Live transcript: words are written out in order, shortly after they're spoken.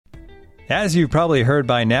As you've probably heard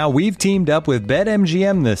by now, we've teamed up with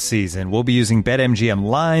BetMGM this season. We'll be using BetMGM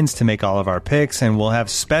lines to make all of our picks, and we'll have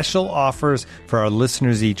special offers for our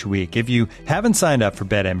listeners each week. If you haven't signed up for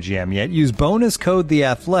BetMGM yet, use bonus code The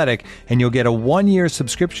Athletic, and you'll get a 1-year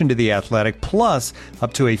subscription to The Athletic, plus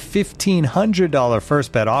up to a $1,500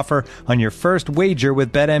 first bet offer on your first wager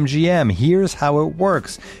with BetMGM. Here's how it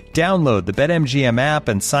works. Download the BetMGM app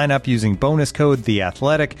and sign up using bonus code The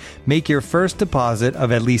Athletic. Make your first deposit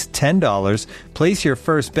of at least $10. Place your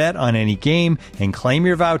first bet on any game and claim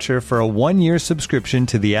your voucher for a 1-year subscription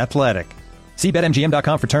to The Athletic. See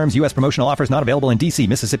BetMGM.com for terms. U.S. promotional offers not available in D.C.,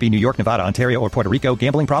 Mississippi, New York, Nevada, Ontario, or Puerto Rico.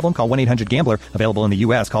 Gambling problem? Call 1-800-GAMBLER. Available in the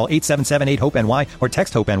U.S. Call 877-8-HOPE-NY or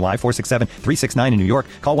text HOPE-NY 467-369 in New York.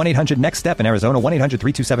 Call 1-800-NEXT-STEP in Arizona.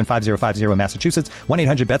 1-800-327-5050 in Massachusetts.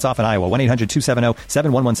 1-800-BETS-OFF in Iowa.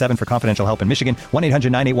 1-800-270-7117 for confidential help in Michigan.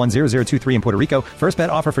 1-800-981-0023 in Puerto Rico. First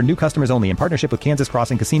bet offer for new customers only in partnership with Kansas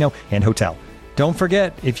Crossing Casino and Hotel. Don't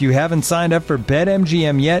forget, if you haven't signed up for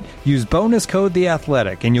BetMGM yet, use bonus code The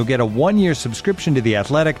Athletic, and you'll get a 1-year subscription to The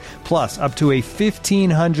Athletic, plus up to a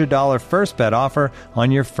 $1,500 first bet offer on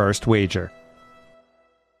your first wager.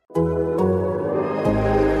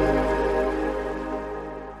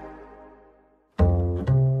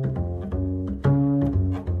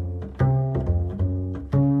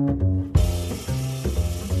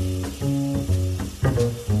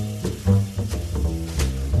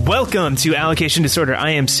 Welcome to Allocation Disorder.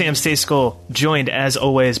 I am Sam Stejskal, joined as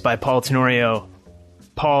always by Paul Tenorio.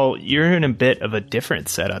 Paul, you're in a bit of a different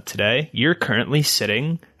setup today. You're currently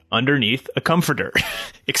sitting underneath a comforter.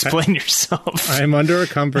 Explain yourself. I'm under a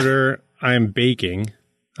comforter. I'm baking.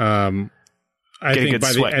 I think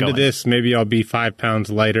by the end of this, maybe I'll be 5 pounds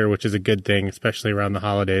lighter, which is a good thing, especially around the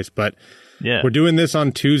holidays. But we're doing this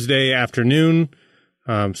on Tuesday afternoon.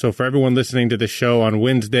 So for everyone listening to the show on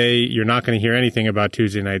Wednesday, you're not going to hear anything about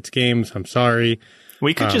Tuesday night's games. I'm sorry.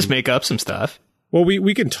 We could just make up some stuff. Well,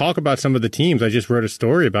 we can talk about some of the teams. I just wrote a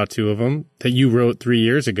story about 2 of them that you wrote 3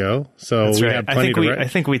 years ago. So that's we right. have plenty to write. I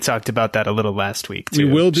think we talked about that a little last week, too.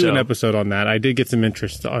 We will do an episode on that. I did get some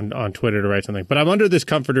interest on Twitter to write something. But I'm under this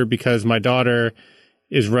comforter because my daughter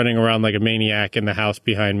is running around like a maniac in the house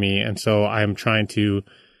behind me. And so I'm trying to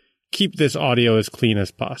keep this audio as clean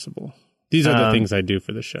as possible. These are the things I do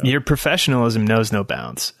for the show. Your professionalism knows no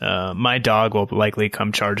bounds. My dog will likely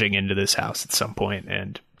come charging into this house at some point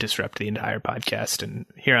and disrupt the entire podcast. And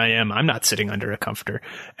here I am. I'm not sitting under a comforter.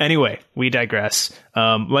 Anyway, we digress.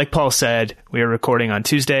 Like Paul said, we are recording on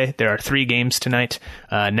Tuesday. There are 3 games tonight.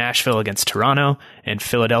 Nashville against Toronto and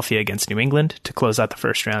Philadelphia against New England to close out the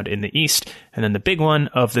first round in the East. And then the big one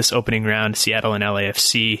of this opening round, Seattle and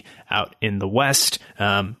LAFC out in the West.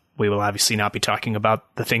 We will obviously not be talking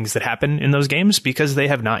about the things that happen in those games because they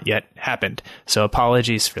have not yet happened. So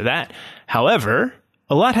apologies for that. However,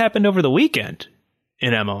 a lot happened over the weekend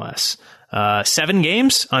in MLS. 7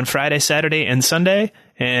 games on Friday, Saturday, and Sunday.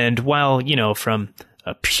 And while, from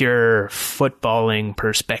a pure footballing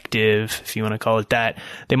perspective, if you want to call it that,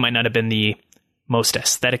 they might not have been the most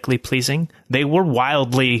aesthetically pleasing. They were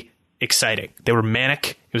wildly exciting. They were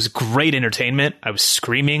manic. It was great entertainment. I was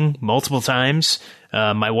screaming multiple times.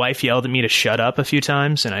 My wife yelled at me to shut up a few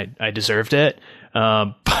times, and I deserved it.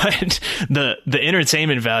 But the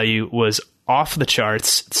entertainment value was off the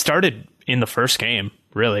charts. It started in the first game,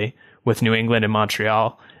 really, with New England and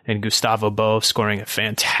Montreal, and Gustavo Bo scoring a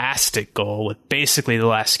fantastic goal with basically the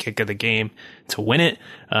last kick of the game to win it.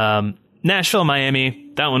 Nashville,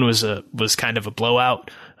 Miami, that one was kind of a blowout.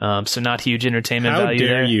 So not huge entertainment value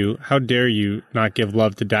there. How dare you not give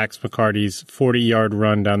love to Dax McCarty's 40-yard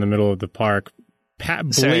run down the middle of the park,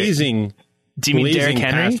 blazing. Do you mean Derrick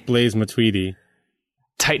Henry? Past Blaise Matuidi.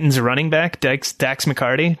 Titans running back Dax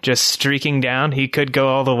McCarty just streaking down. He could go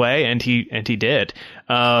all the way, and he did.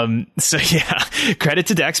 So yeah, credit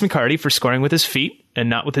to Dax McCarty for scoring with his feet and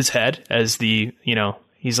not with his head. As he's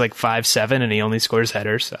like 5'7" and he only scores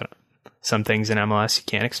headers. Some things in MLS you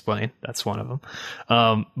can't explain. That's one of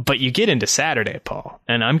them. But you get into Saturday, Paul,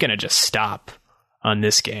 and I'm going to just stop on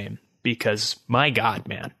this game because, my God,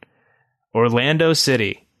 man, Orlando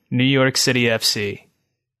City, New York City FC.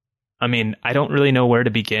 I mean, I don't really know where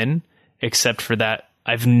to begin except for that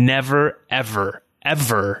I've never, ever,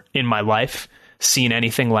 ever in my life seen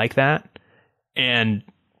anything like that. And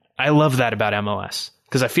I love that about MLS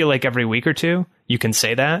because I feel like every week or two you can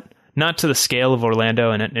say that. Not to the scale of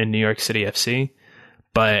Orlando and New York City FC,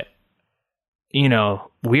 but,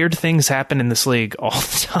 weird things happen in this league all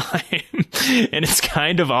the time, and it's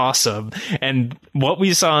kind of awesome. And what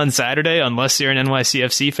we saw on Saturday, unless you're an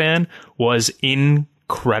NYCFC fan, was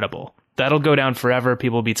incredible. That'll go down forever.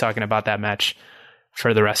 People will be talking about that match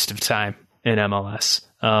for the rest of time. in MLS.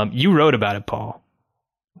 You wrote about it, Paul.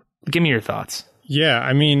 Give me your thoughts. Yeah,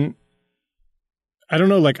 I mean, I don't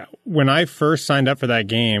know, like when I first signed up for that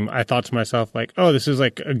game, I thought to myself like, oh, this is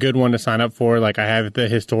like a good one to sign up for. Like I have the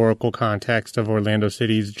historical context of Orlando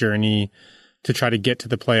City's journey to try to get to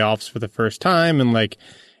the playoffs for the first time. And like,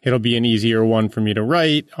 it'll be an easier one for me to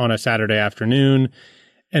write on a Saturday afternoon.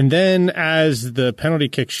 And then as the penalty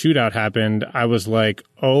kick shootout happened, I was like,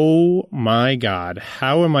 oh my God,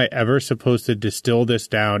 how am I ever supposed to distill this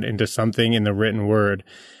down into something in the written word?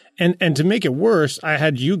 And to make it worse, I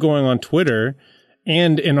had you going on Twitter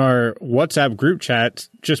and in our WhatsApp group chat,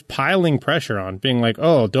 just piling pressure on, being like,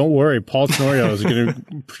 oh, don't worry, Paul Tenorio is going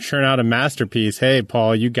to churn out a masterpiece. Hey,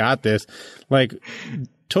 Paul, you got this. Like,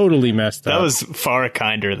 totally messed up. That was far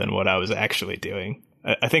kinder than what I was actually doing.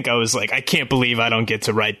 I think I was like, I can't believe I don't get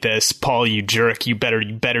to write this. Paul, you jerk. You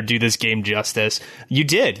better do this game justice. You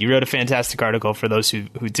did. You wrote a fantastic article. For those who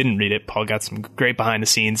didn't read it, Paul got some great behind the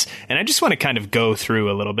scenes. And I just want to kind of go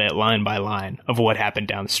through a little bit line by line of what happened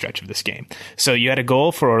down the stretch of this game. So you had a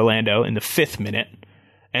goal for Orlando in the 5th minute.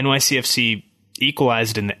 NYCFC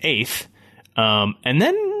equalized in the 8th. And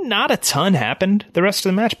then not a ton happened the rest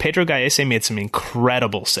of the match. Pedro Gallese made some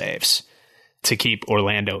incredible saves to keep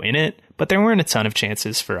Orlando in it, but there weren't a ton of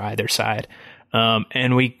chances for either side.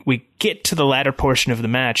 And we get to the latter portion of the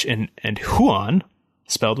match, and Ruan,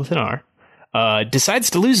 spelled with an R,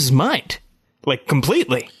 decides to lose his mind, like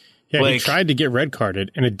completely. Yeah, he tried to get red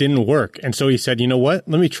carded, and it didn't work. And so he said, you know what?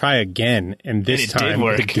 Let me try again. And this time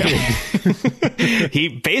it did. He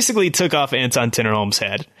basically took off Anton Tinnerholm's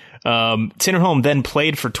head. Tinnerholm then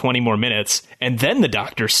played for 20 more minutes, and then the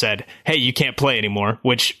doctor said, hey, you can't play anymore,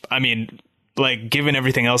 which, I mean, like, given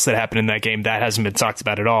everything else that happened in that game, that hasn't been talked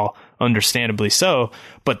about at all, understandably so.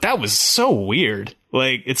 But that was so weird.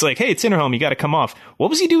 Like, it's like, hey, Tinnerholm, you got to come off. What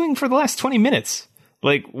was he doing for the last 20 minutes?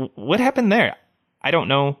 Like, what happened there? I don't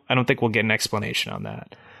know. I don't think we'll get an explanation on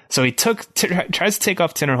that. So he tries to take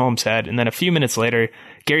off Tinnerholm's head, and then a few minutes later,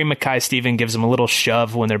 Gary Mackay-Steven gives him a little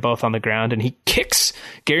shove when they're both on the ground, and he kicks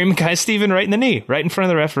Gary Mackay-Steven right in the knee, right in front of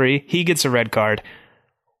the referee. He gets a red card.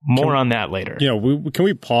 More on that later. You know, can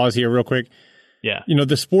we pause here real quick? Yeah. You know,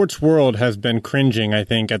 the sports world has been cringing, I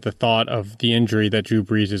think, at the thought of the injury that Drew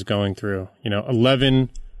Brees is going through. You know, 11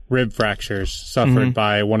 rib fractures suffered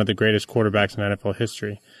by one of the greatest quarterbacks in NFL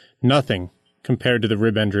history. Nothing compared to the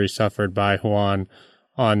rib injury suffered by Ruan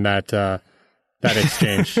on that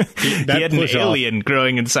exchange. He had an alien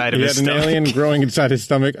growing inside of his stomach. He had an alien growing inside his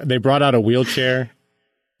stomach. They brought out a wheelchair.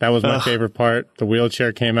 That was my favorite part. The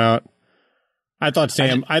wheelchair came out. I thought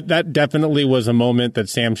that definitely was a moment that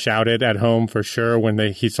Sam shouted at home for sure when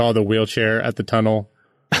he saw the wheelchair at the tunnel.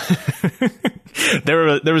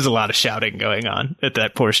 There was a lot of shouting going on at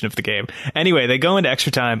that portion of the game. Anyway, they go into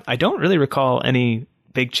extra time. I don't really recall any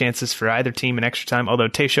big chances for either team in extra time, although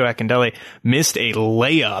Taisho Akindele missed a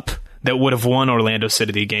layup that would have won Orlando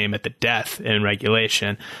City the game at the death in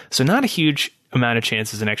regulation. So not a huge amount of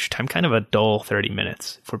chances in extra time, kind of a dull 30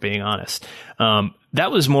 minutes, if we're being honest. That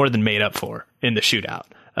was more than made up for in the shootout.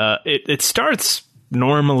 It starts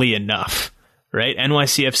normally enough, right?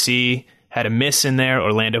 NYCFC had a miss in there.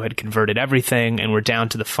 Orlando had converted everything, and we're down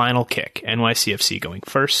to the final kick. NYCFC going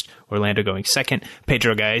first, Orlando going second.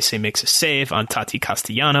 Pedro Gallese makes a save on Tati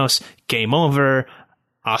Castellanos. Game over.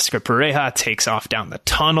 Oscar Pareja takes off down the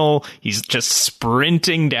tunnel. He's just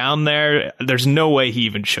sprinting down there. There's no way he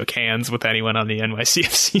even shook hands with anyone on the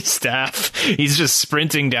NYCFC staff. He's just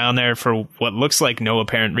sprinting down there for what looks like no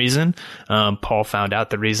apparent reason. Paul found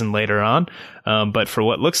out the reason later on. But for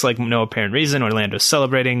what looks like no apparent reason, Orlando's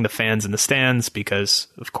celebrating. The fans in the stands, because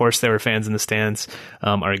of course there were fans in the stands,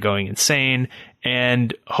 are going insane.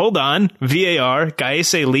 And hold on, VAR,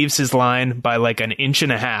 Gallese leaves his line by like an inch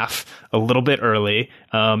and a half, a little bit early.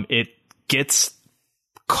 It gets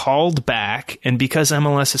called back, and because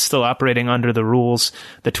MLS is still operating under the rules,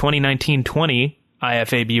 the 2019-20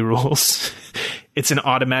 IFAB rules, it's an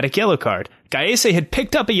automatic yellow card. Gallese had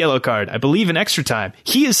picked up a yellow card, I believe in extra time.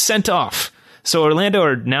 He is sent off. So Orlando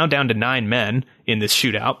are now down to 9 men in this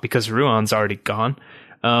shootout because Ruan's already gone.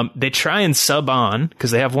 They try and sub on,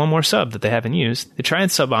 because they have one more sub that they haven't used. They try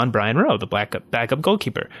and sub on Brian Rowe, the backup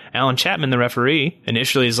goalkeeper. Alan Chapman, the referee,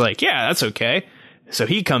 initially is like, yeah, that's okay. So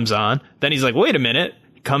he comes on. Then he's like, wait a minute.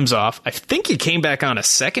 Comes off. I think he came back on a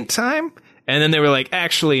second time. And then they were like,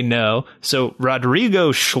 actually, no. So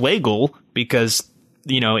Rodrigo Schlegel, because,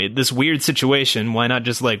 you know, this weird situation, why not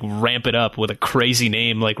just like ramp it up with a crazy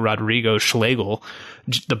name like Rodrigo Schlegel?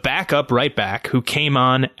 The backup right back who came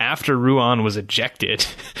on after Ruan was ejected.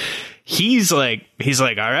 He's like,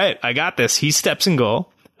 all right, I got this. He steps in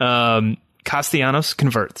goal. Castellanos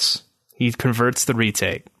converts. He converts the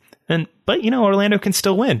retake. But Orlando can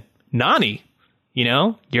still win. Nani,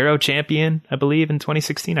 Euro champion, I believe, in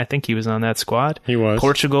 2016. I think he was on that squad. He was.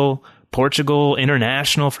 Portugal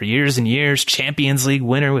international for years and years, Champions League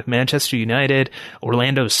winner with Manchester United,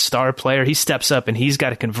 Orlando's star player. He steps up and he's got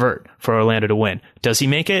to convert for Orlando to win. Does he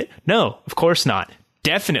make it? No, of course not.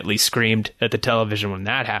 Definitely screamed at the television when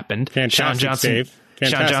that happened. Sean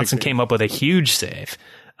Johnson came up with a huge save.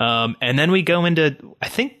 And then we go into, I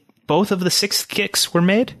think both of the 6 kicks were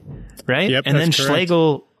made, right? Yep, and then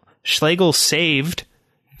correct. Schlegel saved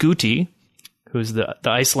Guti, who's the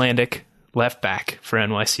Icelandic left back for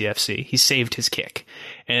NYCFC. He saved his kick.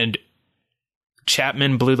 And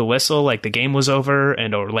Chapman blew the whistle like the game was over,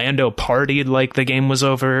 and Orlando partied like the game was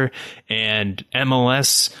over, and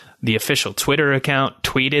MLS, the official Twitter account,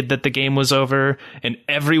 tweeted that the game was over, and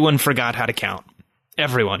everyone forgot how to count.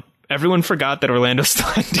 Everyone forgot that Orlando still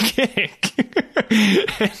had to kick.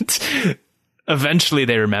 And eventually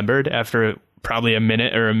they remembered after probably a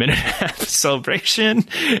minute or a minute and a half celebration.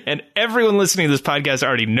 And everyone listening to this podcast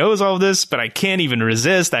already knows all of this, but I can't even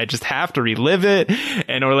resist. I just have to relive it.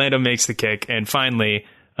 And Orlando makes the kick and finally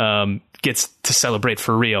gets to celebrate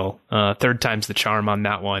for real. Third time's the charm on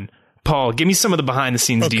that one. Paul, give me some of the behind the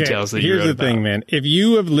scenes details that you wrote about. Here's the thing, man. If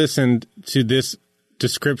you have listened to this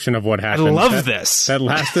description of what happened, I love this. That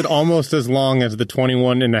lasted almost as long as the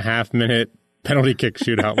 21.5 minute penalty kick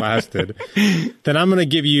shootout lasted, then I'm going to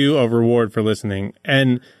give you a reward for listening.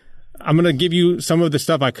 And I'm going to give you some of the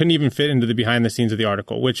stuff I couldn't even fit into the behind the scenes of the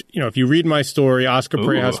article, which, if you read my story, Oscar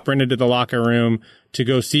Pareja sprinted to the locker room to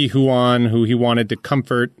go see Juan, who he wanted to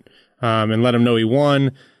comfort, and let him know he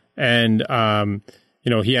won. And,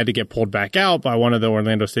 he had to get pulled back out by one of the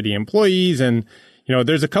Orlando City employees. And,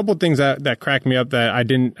 there's a couple things that cracked me up that I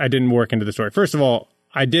didn't work into the story. First of all,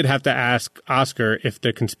 I did have to ask Oscar if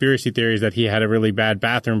the conspiracy theories that he had a really bad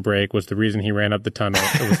bathroom break was the reason he ran up the tunnel.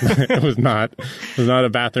 It was not a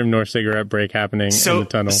bathroom nor cigarette break happening in the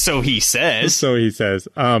tunnel. So he says.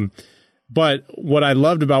 But what I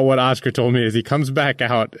loved about what Oscar told me is he comes back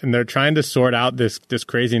out and they're trying to sort out this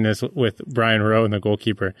craziness with Brian Rowe and the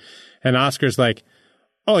goalkeeper. And Oscar's like,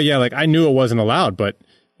 oh yeah, like I knew it wasn't allowed, but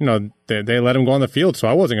they let him go on the field, so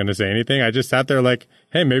I wasn't going to say anything. I just sat there like,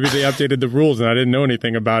 hey, maybe they updated the rules and I didn't know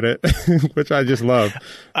anything about it, which I just love.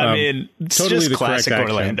 I mean, it's totally just classic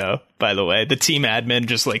Orlando, by the way. The team admin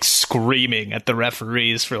just like screaming at the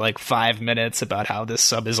referees for like 5 minutes about how this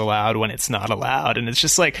sub is allowed when it's not allowed. And it's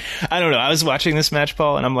just like, I don't know. I was watching this match,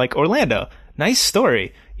 Paul, and I'm like, Orlando, nice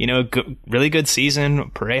story. Really good season.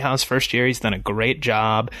 Pareja's first year, he's done a great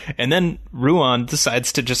job. And then Ruan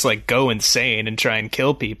decides to just like go insane and try and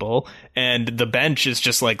kill people. And the bench is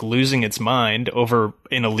just like losing its mind over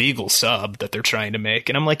an illegal sub that they're trying to make.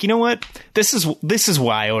 And I'm like, you know what? This is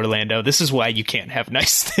why, Orlando. This is why you can't have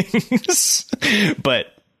nice things. But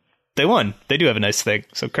they won. They do have a nice thing.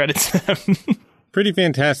 So credit to them. Pretty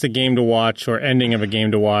fantastic game to watch, or ending of a game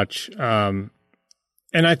to watch. And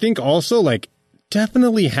I think also like,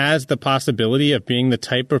 definitely has the possibility of being the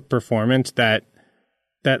type of performance that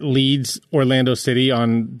leads Orlando City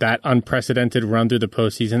on that unprecedented run through the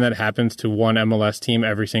postseason that happens to one MLS team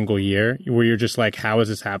every single year, where you're just like, how is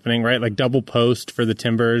this happening, right? Like double post for the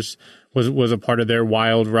Timbers was a part of their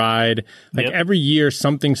wild ride. Like every year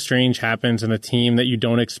something strange happens and a team that you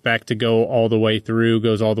don't expect to go all the way through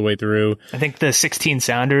goes all the way through. I think the 16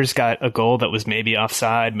 Sounders got a goal that was maybe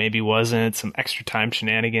offside, maybe wasn't, some extra time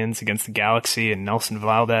shenanigans against the Galaxy and Nelson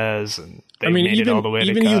Valdez, and they made it all the way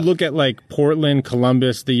to Even you look at like Portland,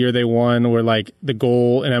 Columbus, the year they won, where like the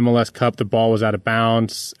goal in MLS Cup, the ball was out of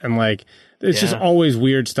bounds, and like it's just always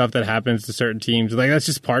weird stuff that happens to certain teams. Like that's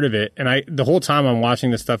just part of it. And the whole time I'm watching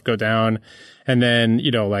this stuff go down, and then,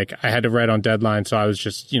 like I had to write on deadline. So I was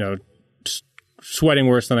just, sweating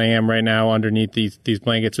worse than I am right now underneath these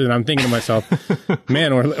blankets. And I'm thinking to myself,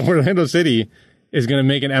 man, Orlando City is going to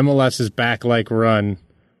make an MLS's back-like run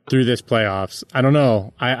through this playoffs. I don't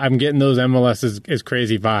know. I'm getting those MLS is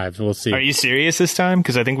crazy vibes. We'll see. Are you serious this time?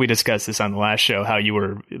 Because I think we discussed this on the last show, how you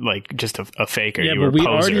were like just a faker. Yeah, but we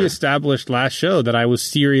already established last show that I was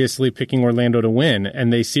seriously picking Orlando to win,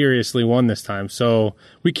 and they seriously won this time. So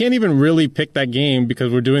we can't even really pick that game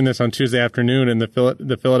because we're doing this on Tuesday afternoon, and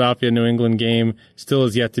the Philadelphia-New England game still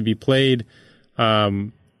is yet to be played. I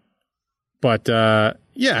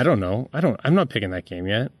don't know. I'm not picking that game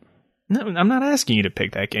yet. No, I'm not asking you to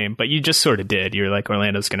pick that game, but you just sort of did. You're like,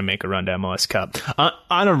 Orlando's going to make a run to MLS Cup.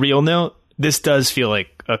 On a real note, this does feel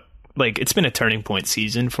like it's been a turning point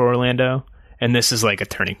season for Orlando, and this is like a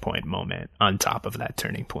turning point moment on top of that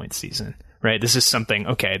turning point season, right? This is something,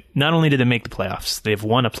 okay, not only did they make the playoffs, they've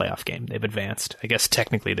won a playoff game. They've advanced. I guess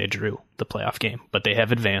technically they drew the playoff game, but they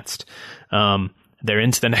have advanced. They're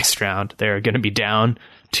into the next round. They're going to be down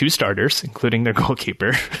 2 starters, including their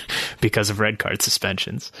goalkeeper, because of red card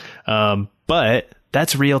suspensions. But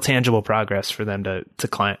that's real tangible progress for them to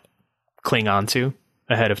cling on to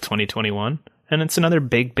ahead of 2021. And it's another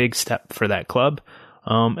big step for that club.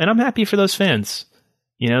 And I'm happy for those fans.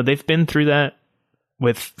 You know, they've been through that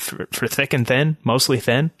for thick and thin, mostly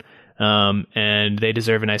thin. And they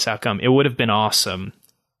deserve a nice outcome. It would have been awesome.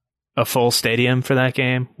 A full stadium for that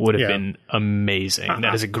game would have been amazing.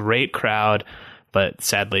 That is a great crowd, but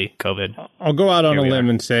sadly, COVID. I'll go out on a limb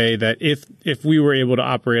and say that if we were able to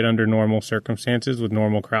operate under normal circumstances with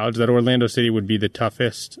normal crowds, that Orlando City would be the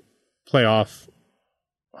toughest playoff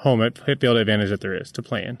home field advantage that there is to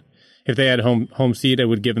play in. If they had home seat, it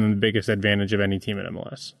would give them the biggest advantage of any team in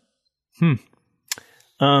MLS.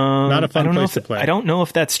 Not a fun place to play. I don't know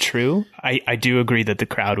if that's true. I do agree that the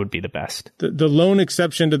crowd would be the best. The lone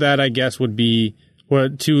exception to that, I guess, would be, well,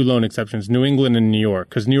 2 lone exceptions, New England and New York,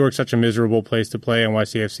 because New York's such a miserable place to play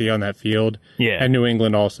NYCFC on that field. Yeah. And New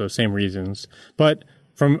England also, same reasons. But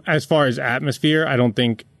from as far as atmosphere, I don't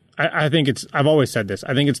think, I think it's, I've always said this,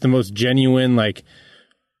 I think it's the most genuine, like,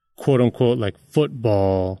 quote unquote, like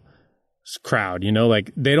football crowd, you know,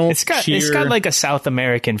 like they don't cheer. It's got like a South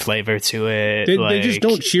American flavor to it. They just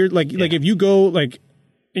don't cheer. Like if you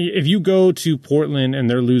go to Portland and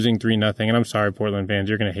they're losing 3-0, and I'm sorry, Portland fans,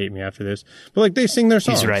 you're going to hate me after this, but like they sing their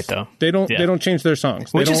songs. He's right though. They don't change their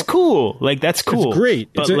songs, which is cool. Like that's cool. It's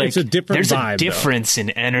great. But it's a different vibe. There's a difference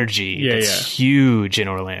in energy that's huge in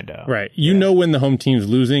Orlando. Right. You know when the home team's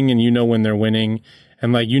losing, and you know when they're winning.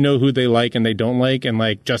 And, like, you know who they like and they don't like. And,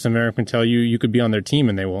 like, Justin Merrick can tell you, you could be on their team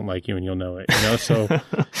and they won't like you and you'll know it. You know, so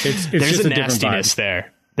it's There's just a nastiness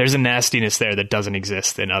there. There's a nastiness there that doesn't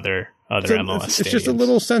exist in other MLS stadiums. It's just a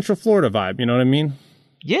little Central Florida vibe. You know what I mean?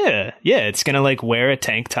 Yeah. Yeah. It's going to, like, wear a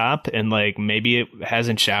tank top and, like, maybe it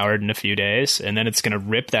hasn't showered in a few days. And then it's going to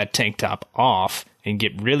rip that tank top off and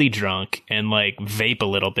get really drunk and, like, vape a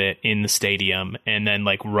little bit in the stadium and then,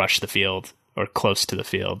 like, rush the field or close to the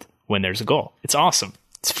field when there's a goal. It's awesome.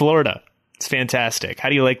 It's Florida. It's fantastic. How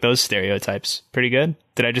do you like those stereotypes? Pretty good?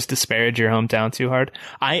 Did I just disparage your hometown too hard?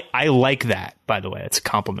 I like that, by the way. It's a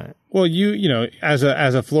compliment. Well, you know, as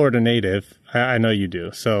a Florida native, I know you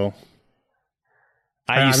do. So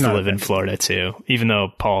I used to live in Florida too, even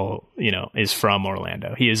though Paul, you know, is from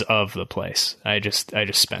Orlando. He is of the place. I just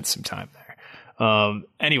spent some time there.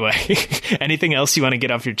 Anyway, anything else you want to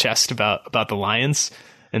get off your chest about the Lions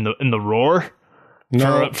and the roar?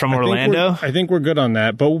 No, from Orlando? I think we're good on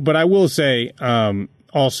that. But I will say,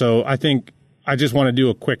 also, I think I just want to do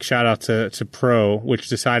a quick shout out to Pro, which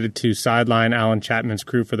decided to sideline Alan Chapman's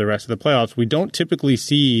crew for the rest of the playoffs. We don't typically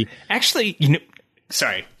see. Actually, you know,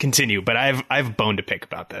 sorry, continue, but I have bone to pick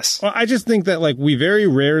about this. Well, I just think that, like, we very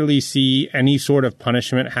rarely see any sort of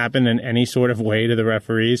punishment happen in any sort of way to the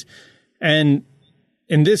referees. And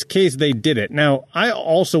in this case, they did it. Now, I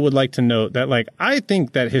also would like to note that, like, I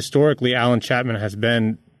think that historically Alan Chapman has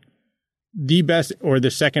been the best or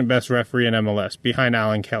the second best referee in MLS behind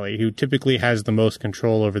Alan Kelly, who typically has the most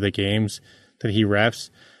control over the games that he refs.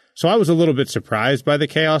 So I was a little bit surprised by the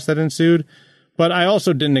chaos that ensued, but I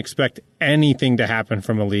also didn't expect anything to happen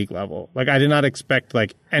from a league level. Like, I did not expect,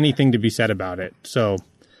 like, anything to be said about it. So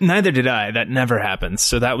neither did I. That never happens.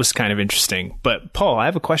 So that was kind of interesting. But Paul, I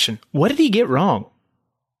have a question. What did he get wrong?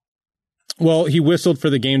 Well, he whistled for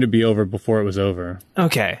the game to be over before it was over.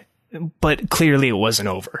 Okay. But clearly it wasn't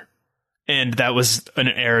over. And that was an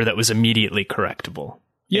error that was immediately correctable.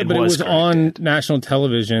 Yeah, but it was on national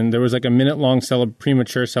television. There was like a minute-long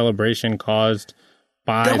premature celebration caused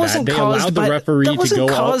by that. They allowed the referee to go out. That wasn't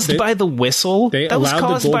caused by the whistle. That was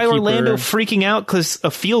caused by Orlando freaking out because a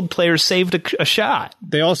field player saved a shot.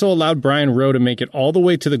 They also allowed Brian Rowe to make it all the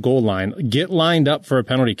way to the goal line, get lined up for a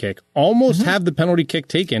penalty kick, almost have the penalty kick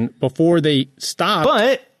taken before they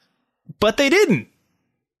stopped. But they didn't.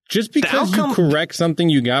 Just because you correct something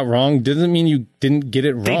you got wrong doesn't mean you didn't get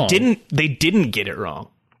it wrong. They didn't get it wrong.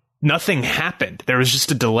 Nothing happened. There was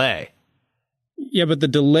just a delay. Yeah, but the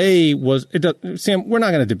delay was... Sam, we're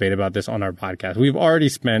not going to debate about this on our podcast. We've already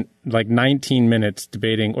spent like 19 minutes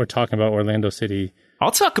debating or talking about Orlando City.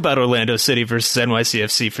 I'll talk about Orlando City versus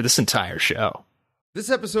NYCFC for this entire show. This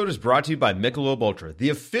episode is brought to you by Michelob Ultra, the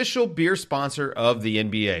official beer sponsor of the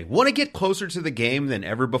NBA. Want to get closer to the game than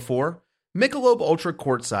ever before? Michelob Ultra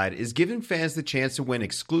Courtside is giving fans the chance to win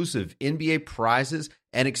exclusive NBA prizes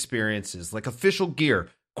and experiences like official gear,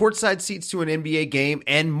 courtside seats to an NBA game,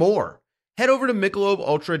 and more. Head over to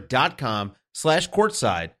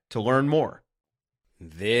MichelobUltra.com/courtside to learn more.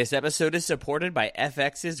 This episode is supported by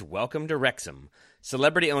FX's Welcome to Wrexham.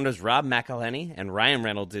 Celebrity owners Rob McElhenney and Ryan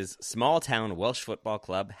Reynolds' small-town Welsh football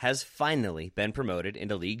club has finally been promoted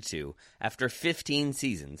into League Two after 15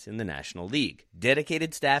 seasons in the National League.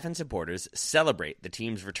 Dedicated staff and supporters celebrate the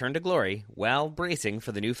team's return to glory while bracing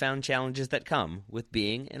for the newfound challenges that come with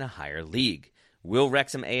being in a higher league. Will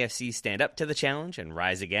Wrexham AFC stand up to the challenge and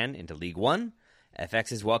rise again into League One?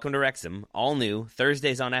 FX's Welcome to Wrexham, all new,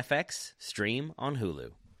 Thursdays on FX, stream on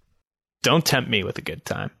Hulu. Don't tempt me with a good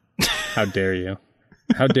time. How dare you?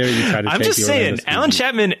 How dare you try to I'm just saying, Alan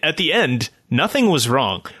Chapman, at the end, nothing was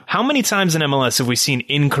wrong. How many times in MLS have we seen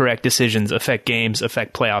incorrect decisions affect games,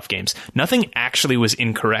 affect playoff games? Nothing actually was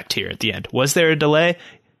incorrect here at the end. Was there a delay?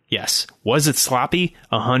 Yes. Was it sloppy?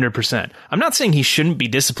 100%. I'm not saying he shouldn't be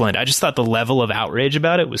disciplined. I just thought the level of outrage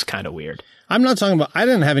about it was kind of weird. I'm not talking about, I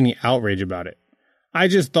didn't have any outrage about it. I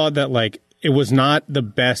just thought that, like, it was not the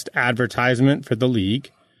best advertisement for the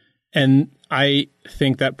league. And I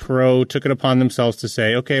think that Pro took it upon themselves to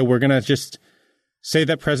say, okay, we're going to just say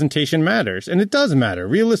that presentation matters. And it does matter.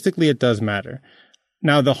 Realistically, it does matter.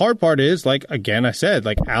 Now, the hard part is, like, again, I said,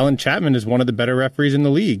 like, Alan Chapman is one of the better referees in the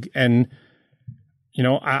league. And, you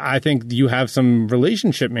know, I think you have some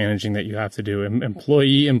relationship managing that you have to do,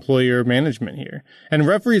 employee-employer management here. And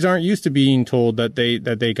referees aren't used to being told that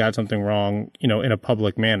they got something wrong, you know, in a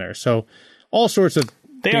public manner. So all sorts of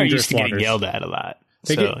They are used to getting yelled at a lot.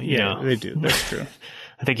 They do. That's true.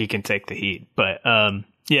 I think you can take the heat, but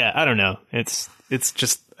yeah, I don't know. It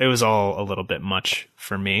was all a little bit much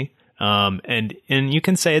for me. And you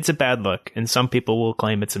can say it's a bad look, and some people will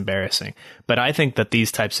claim it's embarrassing. But I think that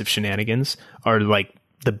these types of shenanigans are like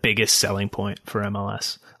the biggest selling point for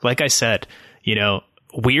MLS. Like I said, you know,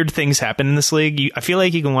 weird things happen in this league. I feel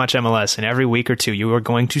like you can watch MLS, and every week or two you are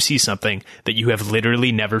going to see something that you have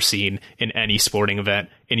literally never seen in any sporting event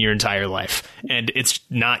in your entire life. And it's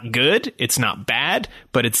not good, it's not bad,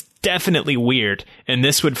 but it's definitely weird. And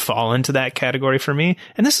this would fall into that category for me.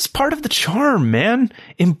 And this is part of the charm, man.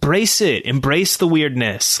 Embrace it. Embrace the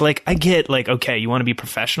weirdness. Like, I get, like, okay, you want to be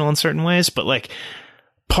professional in certain ways, but, like,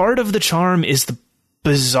 part of the charm is the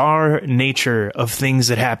bizarre nature of things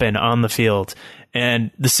that happen on the field.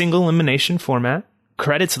 And the single elimination format,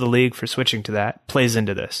 credit to the league for switching to that, plays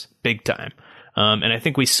into this big time. And I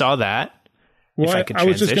think we saw that. Well, I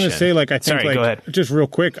was just going to say, like, I think, go ahead. Just real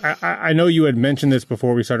quick, I know you had mentioned this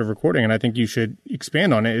before we started recording, and I think you should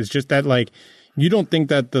expand on it. It's just that, like, you don't think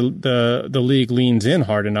that the league leans in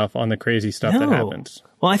hard enough on the crazy stuff that happens.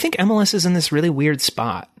 Well, I think MLS is in this really weird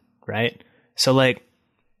spot, right? So, like,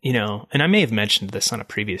 you know, and I may have mentioned this on a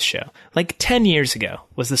previous show, like 10 years ago,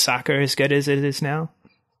 was the soccer as good as it is now?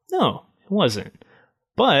 No, it wasn't.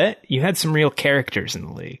 But you had some real characters in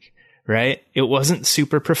the league, right? It wasn't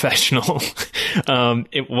super professional.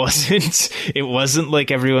 It wasn't like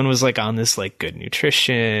everyone was like on this like good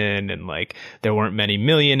nutrition, and like there weren't many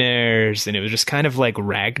millionaires, and it was just kind of like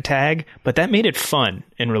ragtag, but that made it fun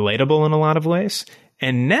and relatable in a lot of ways.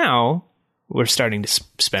 And now we're starting to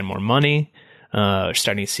spend more money. We're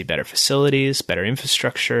starting to see better facilities, better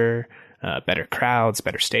infrastructure, better crowds,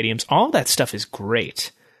 better stadiums. All that stuff is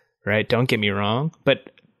great, right? Don't get me wrong.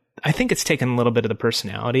 But I think it's taken a little bit of the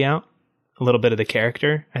personality out, a little bit of the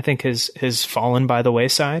character, I think has fallen by the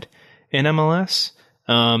wayside in MLS.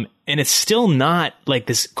 And it's still not like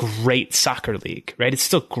this great soccer league, right? It's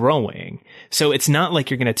still growing. So it's not like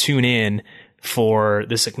you're going to tune in for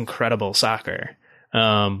this incredible soccer.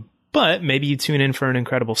 But maybe you tune in for an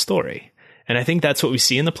incredible story. And I think that's what we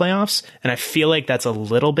see in the playoffs. And I feel like that's a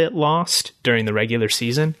little bit lost during the regular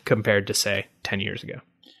season compared to, say, 10 years ago.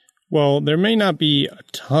 Well, there may not be a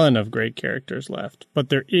ton of great characters left, but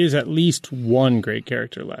there is at least one great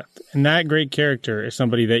character left. And that great character is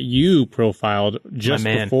somebody that you profiled just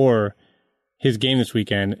before his game this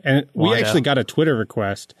weekend. And we actually got a Twitter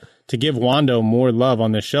request to give Wando more love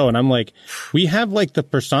on this show. And I'm like, we have like the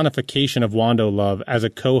personification of Wando love as a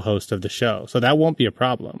co-host of the show. So that won't be a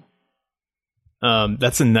problem.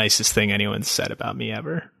 That's the nicest thing anyone's said about me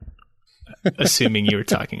ever. Assuming you were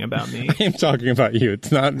talking about me. I am talking about you.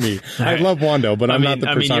 It's not me. I love Wando, but I'm not the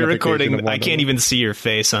personification you're recording. of Wando. I can't even see your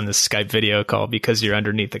face on this Skype video call because you're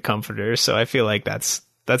underneath the comforter. So I feel like that's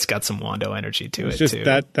got some Wando energy to it just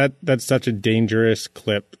too. That's such a dangerous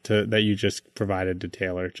clip that you just provided to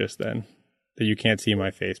Taylor just then. That you can't see my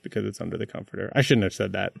face because it's under the comforter. I shouldn't have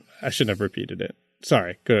said that. I shouldn't have repeated it.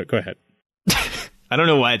 Sorry. Go ahead. I don't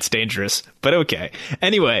know why it's dangerous, but okay.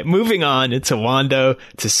 Anyway, moving on to Wando,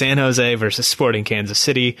 to San Jose versus Sporting Kansas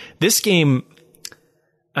City. This game,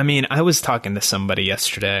 I mean, I was talking to somebody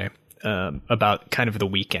yesterday about kind of the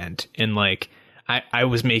weekend, and like I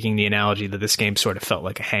was making the analogy that this game sort of felt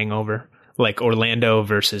like a hangover, like Orlando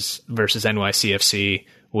versus NYCFC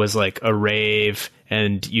was like a rave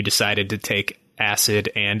and you decided to take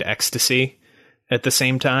acid and ecstasy at the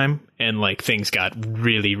same time, and like things got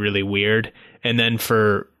really, really weird. And then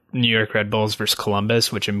for New York Red Bulls versus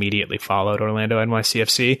Columbus, which immediately followed Orlando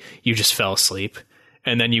NYCFC, you just fell asleep.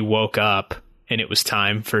 And then you woke up and it was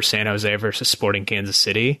time for San Jose versus Sporting Kansas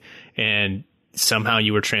City. And somehow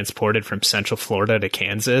you were transported from Central Florida to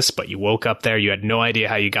Kansas, but you woke up there. You had no idea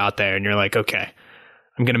how you got there. And you're like, okay,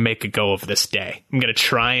 I'm going to make a go of this day. I'm going to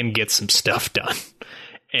try and get some stuff done.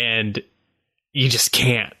 And you just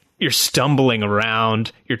can't. You're stumbling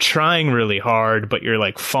around. You're trying really hard, but you're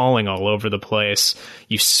like falling all over the place.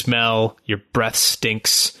 You smell. Your breath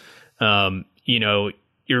stinks.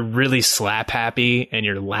 You're really slap happy and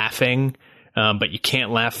you're laughing, but you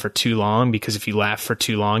can't laugh for too long because if you laugh for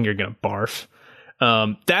too long, you're going to barf.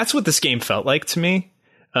 That's what this game felt like to me.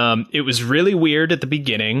 It was really weird at the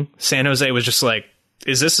beginning. San Jose was just like,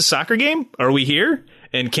 is this a soccer game? Are we here?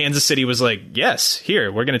 And Kansas City was like, yes,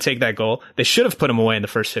 here, we're going to take that goal. They should have put them away in the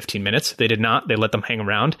first 15 minutes. They did not. They let them hang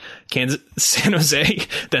around. San Jose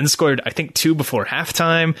then scored, I think, 2 before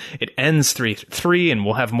halftime. It ends 3-3, and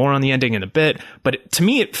we'll have more on the ending in a bit. But to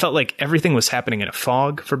me, it felt like everything was happening in a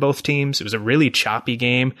fog for both teams. It was a really choppy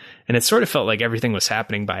game, and it sort of felt like everything was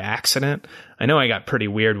happening by accident. I know I got pretty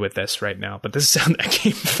weird with this right now, but this is how that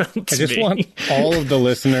game felt to me. I just want all of the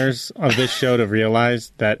listeners of this show to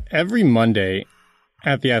realize that every Monday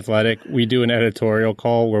at The Athletic, we do an editorial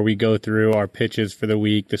call where we go through our pitches for the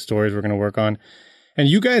week, the stories we're going to work on. And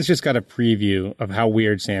you guys just got a preview of how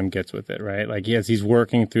weird Sam gets with it, right? Like, he's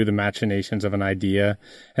working through the machinations of an idea.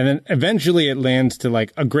 And then eventually it lands to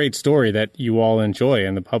like a great story that you all enjoy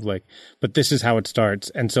in the public. But this is how it starts.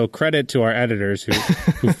 And so credit to our editors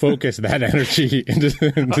who focus that energy into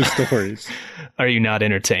stories. Are you not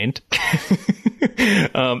entertained?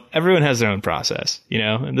 Everyone has their own process,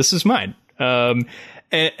 and this is mine.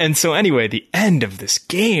 And so anyway, the end of this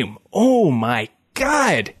game, oh my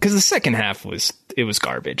God, because the second half was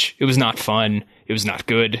garbage. It was not fun. It was not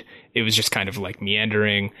good. It was just kind of like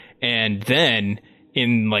meandering. And then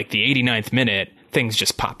in like the 89th minute, things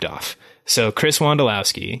just popped off. So Chris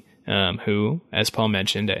Wondolowski, who, as Paul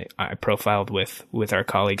mentioned, I profiled with our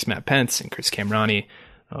colleagues Matt Pence and Chris Camrani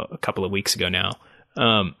a couple of weeks ago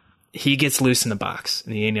now. He gets loose in the box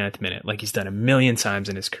in the 89th minute, like he's done a million times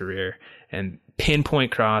in his career, and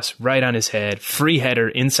pinpoint cross right on his head, free header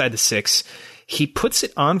inside the 6. He puts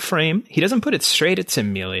it on frame. He doesn't put it straight at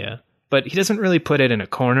Tim Melia, but he doesn't really put it in a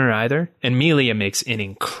corner either. And Melia makes an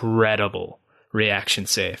incredible reaction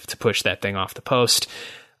save to push that thing off the post.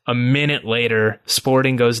 A minute later,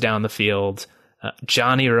 Sporting goes down the field.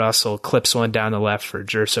 Johnny Russell clips one down the left for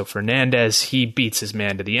Gerso Fernandez. He beats his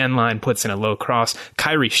man to the end line, puts in a low cross.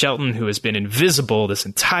 Kyrie Shelton, who has been invisible this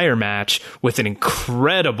entire match, with an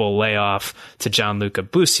incredible layoff to Gianluca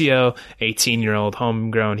Busio, 18-year-old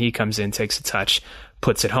homegrown. He comes in, takes a touch,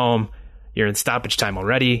 puts it home. You're in stoppage time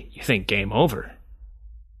already. You think game over.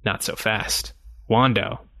 Not so fast.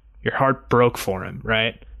 Wando, your heart broke for him,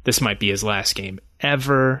 right? This might be his last game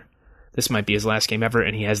ever.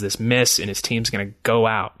 And he has this miss, and his team's going to go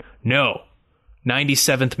out. No.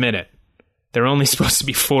 97th minute. They're only supposed to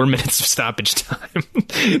be 4 minutes of stoppage time.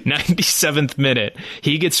 97th minute.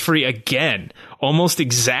 He gets free again. Almost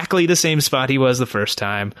exactly the same spot he was the first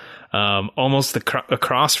time. Almost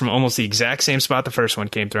across from almost the exact same spot the first one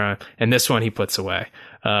came through. And this one he puts away.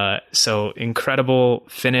 So incredible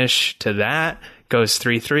finish to that. Goes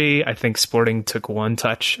 3-3. I think Sporting took one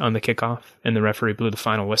touch on the kickoff, and the referee blew the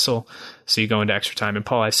final whistle. So you go into extra time. And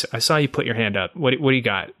Paul, I saw you put your hand up. What do you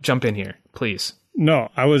got? Jump in here, please. No,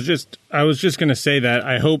 I was just going to say that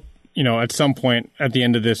I hope at some point at the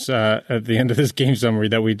end of this game summary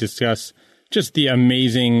that we discuss just the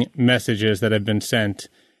amazing messages that have been sent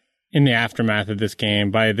in the aftermath of this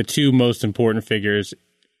game by the two most important figures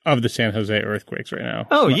of the San Jose Earthquakes right now.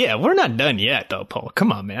 Oh yeah, we're not done yet though, Paul.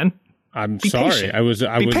 Come on, man. I'm sorry. I was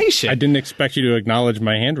patient. I didn't expect you to acknowledge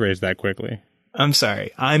my hand raise that quickly. I'm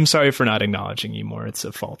sorry. I'm sorry for not acknowledging you more. It's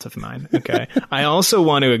a fault of mine. Okay. I also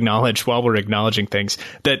want to acknowledge, while we're acknowledging things,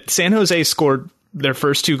 that San Jose scored their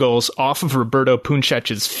first 2 goals off of Roberto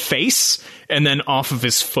Puncec's face and then off of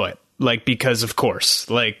his foot. Like, because of course,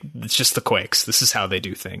 like, it's just the Quakes. This is how they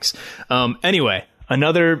do things. Anyway,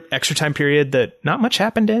 another extra time period that not much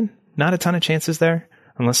happened in. Not a ton of chances there,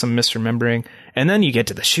 unless I'm misremembering. And then you get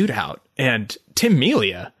to the shootout, and Tim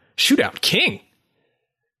Melia, shootout king.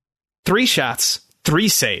 3 shots, 3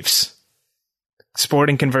 saves.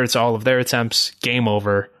 Sporting converts all of their attempts. Game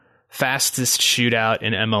over. Fastest shootout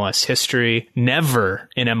in MLS history. Never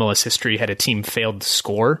in MLS history had a team failed to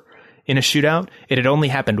score in a shootout. It had only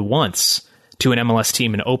happened once to an MLS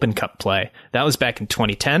team in Open Cup play. That was back in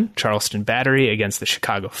 2010, Charleston Battery against the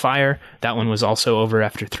Chicago Fire. That one was also over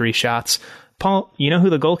after 3 shots. Paul, you know who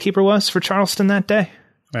the goalkeeper was for Charleston that day?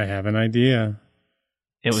 I have an idea.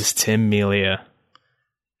 It was Tim Melia.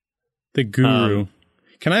 The guru.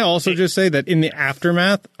 Can I also just say that in the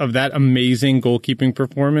aftermath of that amazing goalkeeping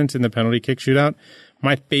performance in the penalty kick shootout,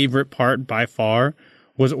 my favorite part by far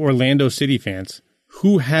was Orlando City fans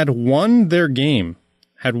who had won their game,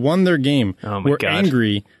 were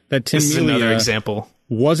angry that Tim Melia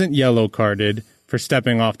wasn't yellow carded for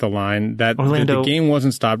stepping off the line, that the game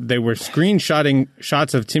wasn't stopped. They were screenshotting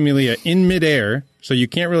shots of Tim Melia in midair, so you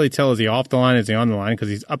can't really tell, is he off the line, is he on the line, because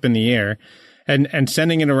he's up in the air, and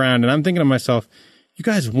sending it around. And I'm thinking to myself, you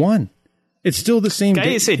guys won. It's still the same.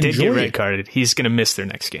 Gallese did get red carded. He's going to miss their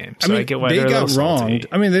next game. So I get why they got wronged.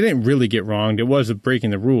 I mean, they didn't really get wronged. It was breaking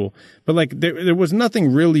the rule, but like there was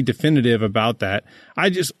nothing really definitive about that.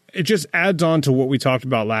 It just adds on to what we talked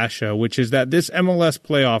about last show, which is that this MLS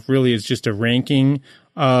playoff really is just a ranking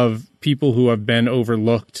of people who have been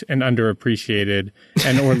overlooked and underappreciated.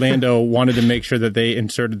 And Orlando wanted to make sure that they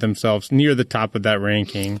inserted themselves near the top of that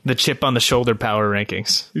ranking. The chip on the shoulder power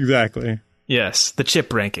rankings. Exactly. Yes, the chip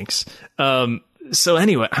rankings. So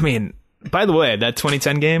anyway, I mean, by the way, that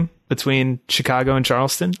 2010 game between Chicago and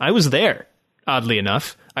Charleston, I was there, oddly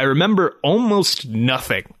enough. I remember almost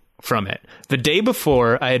nothing from it. The day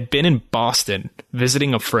before, I had been in Boston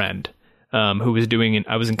visiting a friend who was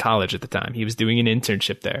I was in college at the time. He was doing an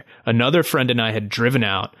internship there. Another friend and I had driven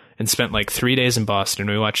out and spent like 3 days in Boston.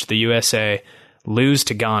 We watched the USA lose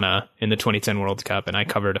to Ghana in the 2010 World Cup, and I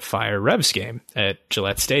covered a Fire Revs game at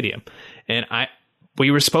Gillette Stadium. And we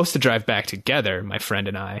were supposed to drive back together, my friend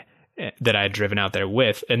and I, that I had driven out there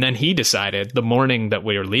with. And then he decided the morning that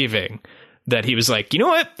we were leaving that he was like, you know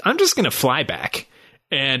what? I'm just going to fly back.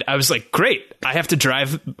 And I was like, great. I have to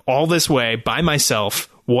drive all this way by myself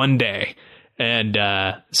one day. And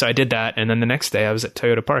so I did that. And then the next day I was at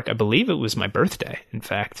Toyota Park. I believe it was my birthday, in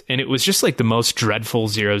fact. And it was just like the most dreadful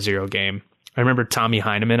 0-0 game. I remember Tommy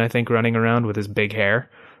Heineman, I think, running around with his big hair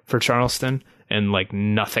for Charleston and like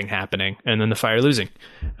nothing happening. And then the Fire losing.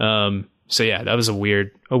 So yeah, that was a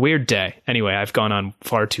weird day. Anyway, I've gone on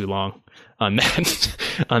far too long on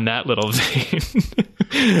that little vein.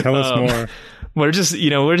 Tell us more. We're just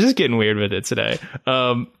getting weird with it today.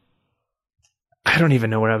 I don't even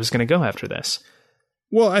know where I was going to go after this.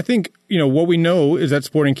 Well, I think, what we know is that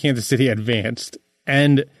Sporting Kansas City advanced.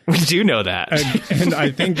 And we do know that. And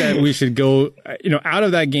I think that we should go, out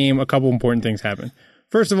of that game, a couple important things happen.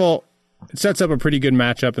 First of all, it sets up a pretty good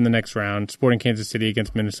matchup in the next round, Sporting Kansas City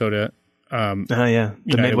against Minnesota. The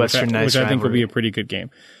Midwestern Nights, which I think will be a pretty good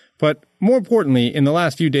game. But more importantly, in the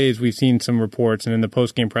last few days, we've seen some reports, and in the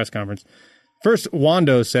post-game press conference, first,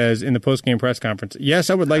 Wando says in the post-game press conference,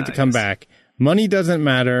 yes, I would like to come back. Money doesn't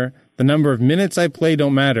matter. The number of minutes I play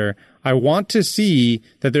don't matter. I want to see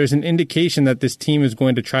that there's an indication that this team is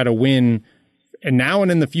going to try to win and now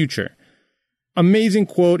and in the future. Amazing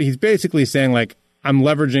quote. He's basically saying, like, I'm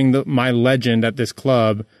leveraging my legend at this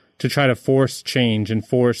club to try to force change and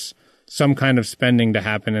force some kind of spending to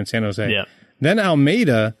happen in San Jose. Yeah. Then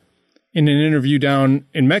Almeida, in an interview down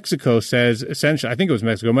in Mexico, says, essentially, I think it was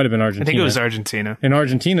Mexico, it might have been Argentina. I think it was Argentina. In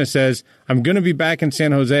Argentina says, I'm going to be back in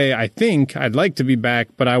San Jose. I'd like to be back,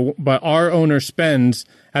 but our owner spends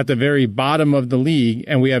at the very bottom of the league,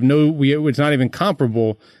 and it's not even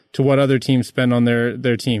comparable to what other teams spend on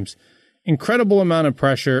their teams. Incredible amount of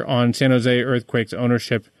pressure on San Jose Earthquakes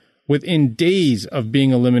ownership within days of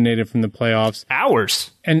being eliminated from the playoffs.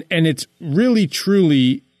 Hours. And it's really,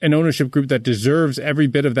 truly an ownership group that deserves every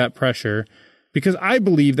bit of that pressure, because I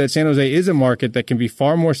believe that San Jose is a market that can be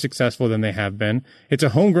far more successful than they have been. It's a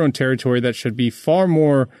homegrown territory that should be far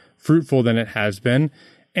more fruitful than it has been.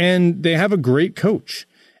 And they have a great coach.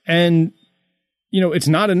 And, it's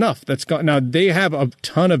not enough. Now, they have a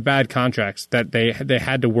ton of bad contracts that they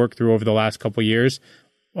had to work through over the last couple of years,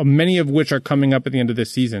 many of which are coming up at the end of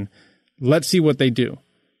this season. Let's see what they do.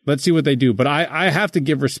 But I have to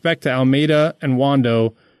give respect to Almeida and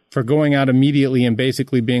Wando for going out immediately and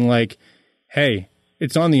basically being like, hey,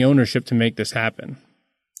 it's on the ownership to make this happen.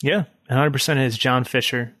 Yeah, 100% is John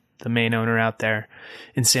Fisher, the main owner out there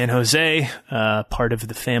in San Jose, part of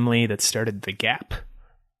the family that started the Gap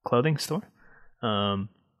clothing store.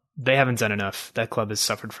 They haven't done enough. That club has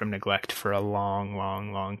suffered from neglect for a long,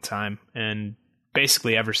 long, long time. And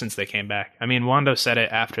basically ever since they came back. I mean, Wando said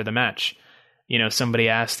it after the match. Somebody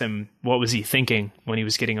asked him, what was he thinking when he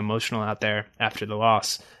was getting emotional out there after the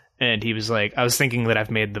loss? And he was like, I was thinking that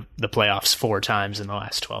I've made the playoffs 4 times in the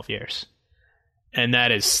last 12 years. And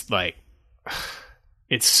that is like,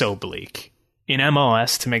 it's so bleak. in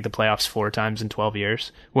MLS to make the playoffs 4 times in 12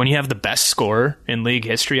 years when you have the best scorer in league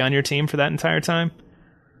history on your team for that entire time.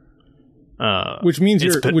 Which means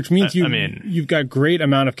you've got great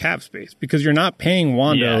amount of cap space because you're not paying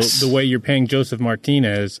Wando the way you're paying Joseph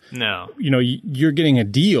Martinez. No, you're getting a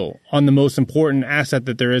deal on the most important asset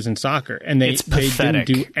that there is in soccer, and they didn't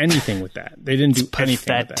do anything with that. They didn't do anything with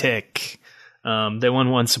that. Pathetic. They won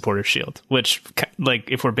 1 supporter shield, which, like,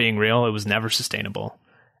 if we're being real, it was never sustainable,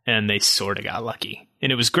 and they sort of got lucky,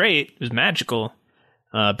 and it was great. It was magical.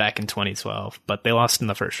 Back in 2012, but they lost in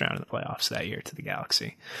the first round of the playoffs that year to the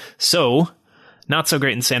Galaxy. So, not so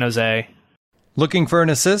great in San Jose. Looking for an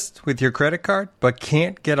assist with your credit card, but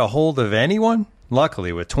can't get a hold of anyone?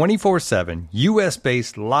 Luckily, with 24/7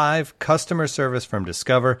 U.S.-based live customer service from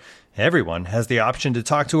Discover, everyone has the option to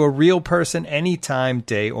talk to a real person anytime,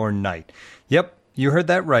 day or night. Yep, you heard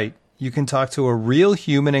that right. You can talk to a real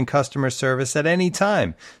human in customer service at any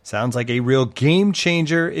time. Sounds like a real game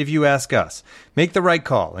changer if you ask us. Make the right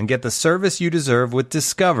call and get the service you deserve with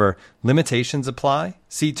Discover. Limitations apply.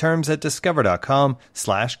 See terms at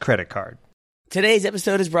discover.com/creditcard. Today's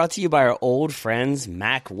episode is brought to you by our old friends,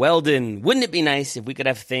 Mack Weldon. Wouldn't it be nice if we could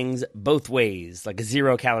have things both ways, like a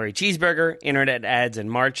 0-calorie cheeseburger, internet ads in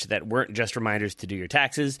March that weren't just reminders to do your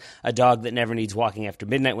taxes, a dog that never needs walking after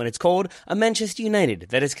midnight when it's cold, a Manchester United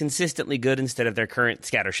that is consistently good instead of their current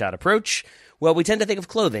scattershot approach? Well, we tend to think of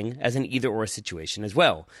clothing as an either-or situation as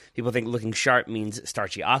well. People think looking sharp means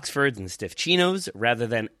starchy Oxfords and stiff chinos rather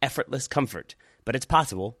than effortless comfort. But it's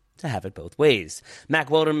possible to have it both ways.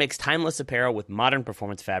 Mack Weldon makes timeless apparel with modern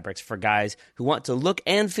performance fabrics for guys who want to look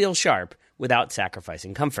and feel sharp without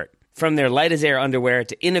sacrificing comfort. From their light-as-air underwear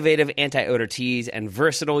to innovative anti-odor tees and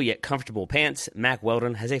versatile yet comfortable pants, Mack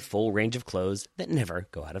Weldon has a full range of clothes that never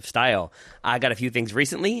go out of style. I got a few things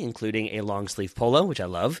recently, including a long-sleeve polo, which I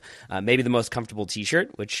love, maybe the most comfortable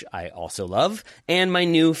t-shirt, which I also love, and my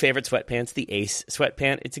new favorite sweatpants, the Ace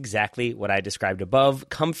sweatpant. It's exactly what I described above,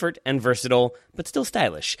 comfort and versatile, but still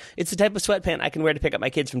stylish. It's the type of sweatpant I can wear to pick up my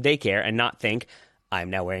kids from daycare and not think, I'm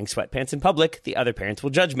now wearing sweatpants in public, the other parents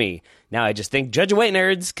will judge me. Now I just think, judge away,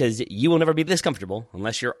 nerds, because you will never be this comfortable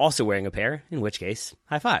unless you're also wearing a pair, in which case,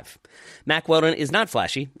 high five. Mack Weldon is not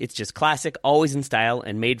flashy. It's just classic, always in style,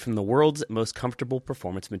 and made from the world's most comfortable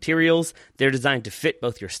performance materials. They're designed to fit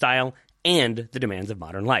both your style and the demands of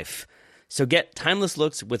modern life. So get timeless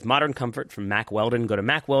looks with modern comfort from Mack Weldon. Go to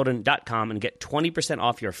mackweldon.com and get 20%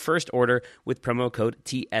 off your first order with promo code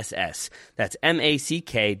TSS. That's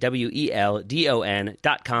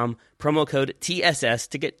MackWeldon.com, promo code TSS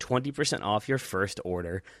to get 20% off your first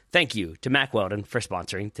order. Thank you to Mack Weldon for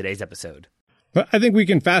sponsoring today's episode. But I think we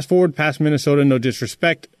can fast forward past Minnesota, no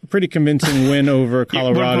disrespect. Pretty convincing win over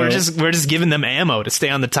Colorado. We're just giving them ammo to stay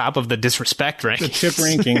on the top of the disrespect rankings. The chip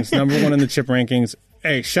rankings, number 1 in the chip rankings.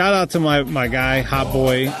 Hey, shout out to my guy, Hot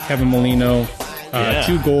Boy, Kevin Molino.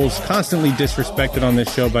 2 goals, constantly disrespected on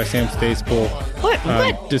this show by Sam Stejskal.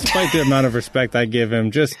 What? Despite the amount of respect I give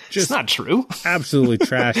him, just it's not true. Absolutely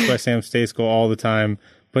trashed by Sam Stejskal all the time.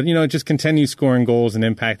 But, just continue scoring goals and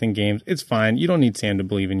impacting games. It's fine. You don't need Sam to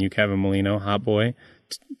believe in you, Kevin Molino, Hot Boy.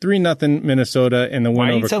 3-0 Minnesota in the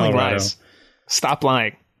win over Colorado. Why are you telling lies? Stop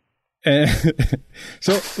lying.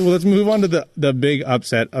 So let's move on to the big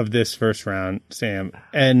upset of this first round, Sam.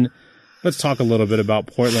 And let's talk a little bit about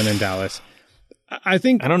Portland and Dallas. I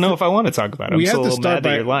don't know if I want to talk about it. I'm still a little mad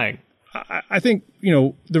that you're lying. I think,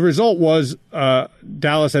 the result was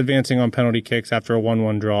Dallas advancing on penalty kicks after a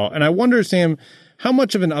 1-1 draw. And I wonder, Sam, how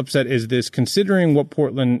much of an upset is this considering what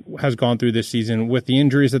Portland has gone through this season with the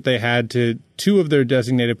injuries that they had to 2 of their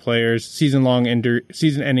designated players,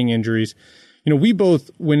 season-ending injuries? We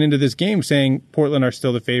both went into this game saying Portland are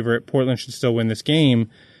still the favorite. Portland should still win this game.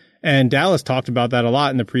 And Dallas talked about that a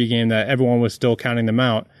lot in the pregame, that everyone was still counting them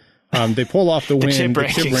out. They pull off the win,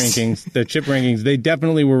 the chip rankings. They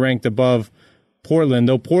definitely were ranked above Portland,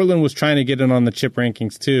 though Portland was trying to get in on the chip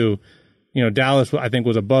rankings too. Dallas, I think,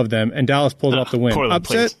 was above them, and Dallas pulled off the win. Portland,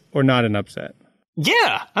 upset please. Or not an upset?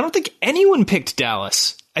 Yeah, I don't think anyone picked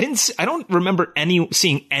Dallas. I don't remember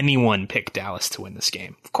seeing anyone pick Dallas to win this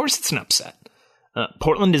game. Of course it's an upset.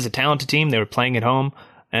 Portland is a talented team. They were playing at home,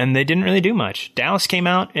 and they didn't really do much. Dallas came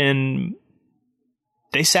out, and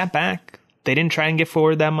they sat back. They didn't try and get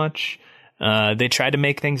forward that much. They tried to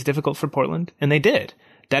make things difficult for Portland, and they did.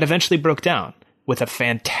 That eventually broke down with a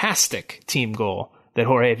fantastic team goal that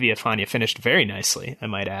Jorge Villafaña finished very nicely, I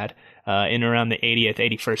might add, in around the 80th,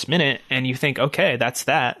 81st minute. And you think, okay, that's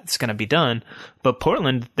that. It's going to be done. But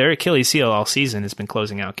Portland, their Achilles heel all season has been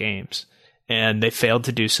closing out games. And they failed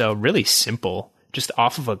to do so. Really simple, just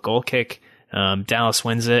off of a goal kick Dallas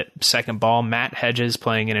wins it. Second ball, Matt Hedges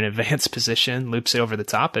playing in an advanced position, loops it over the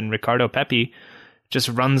top, and Ricardo Pepi just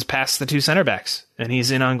runs past the two center backs, and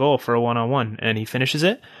he's in on goal for a 1-on-1, and he finishes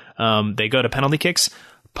it. They go to penalty kicks.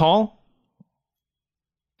 Paul,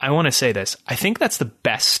 I want to say this. I think that's the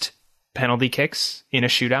best penalty kicks in a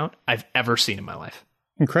shootout I've ever seen in my life.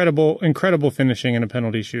 Incredible finishing in a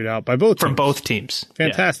penalty shootout by both teams. From both teams.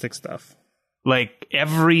 Fantastic stuff. Like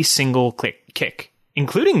every single kick,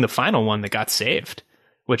 including the final one that got saved,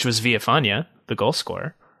 which was Villafana, the goal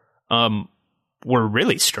scorer, were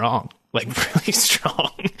really strong. Like really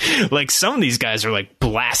strong. Like some of these guys are like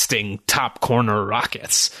blasting top corner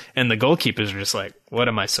rockets, and the goalkeepers are just like, what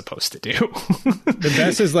am I supposed to do? The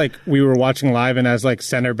best is like we were watching live, and as like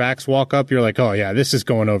center backs walk up, you're like, oh yeah, this is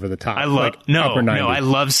going over the top. I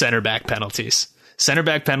love center back penalties. Center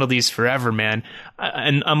back penalties forever, man.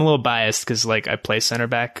 And I'm a little biased because like I play center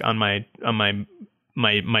back on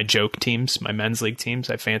my joke teams, my men's league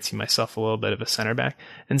teams. I fancy myself a little bit of a center back.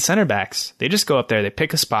 And center backs, they just go up there, they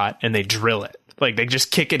pick a spot, and they drill it. Like, they just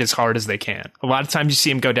kick it as hard as they can. A lot of times you see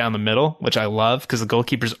them go down the middle, which I love, because the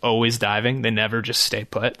goalkeeper's always diving. They never just stay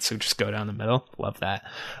put, so just go down the middle. Love that.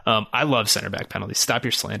 I love center back penalties. Stop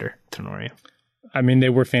your slander, Tenorio. I mean, they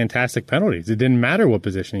were fantastic penalties. It didn't matter what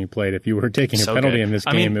position you played. If you were taking a penalty in this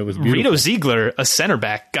game, it was beautiful. Rito Ziegler, a center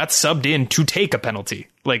back, got subbed in to take a penalty.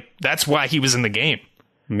 Like, that's why he was in the game.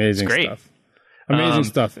 Amazing stuff. Amazing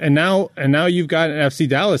stuff. And now you've got an FC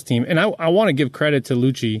Dallas team. And I want to give credit to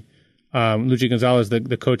Luchi Gonzalez,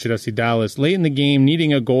 the coach at FC Dallas. Late in the game,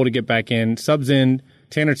 needing a goal to get back in, subs in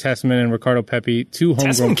Tanner Tessman and Ricardo Pepi, two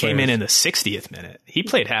homegrown players. Tessman came in the 60th minute. He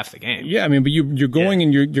played half the game. Yeah, I mean, but you're going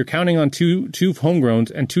and you're counting on two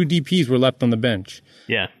homegrowns, and two DPs were left on the bench.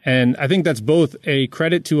 Yeah. And I think that's both a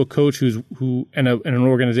credit to a coach who and an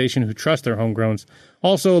organization who trusts their homegrowns.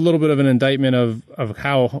 Also, a little bit of an indictment of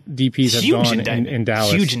how DPs have gone in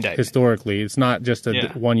Dallas historically. It's not just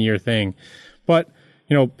a 1 year thing. But,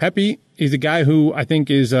 Pepi is a guy who I think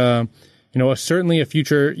is, certainly a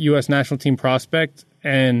future U.S. national team prospect.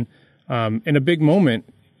 And in a big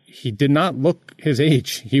moment, he did not look his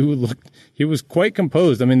age. He was quite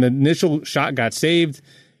composed. I mean, the initial shot got saved,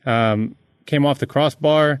 came off the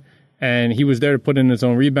crossbar, and he was there to put in his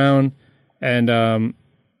own rebound. And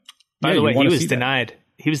by the way, he was denied.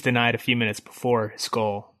 He was denied a few minutes before his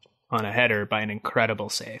goal on a header by an incredible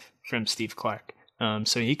save from Steve Clark.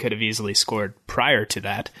 So he could have easily scored prior to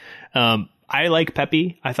that. I like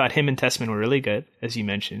Pepi. I thought him and Tessman were really good, as you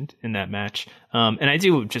mentioned, in that match. And I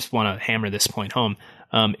do just want to hammer this point home.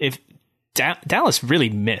 If Dallas really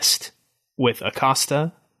missed with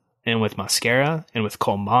Acosta and with Mosquera and with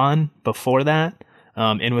Coleman before that,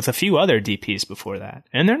 and with a few other DPs before that.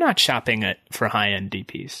 And they're not shopping for high-end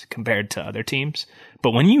DPs compared to other teams.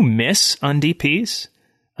 But when you miss on DPs,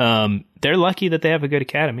 they're lucky that they have a good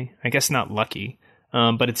academy. I guess not lucky,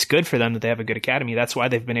 but it's good for them that they have a good academy. That's why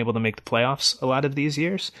they've been able to make the playoffs a lot of these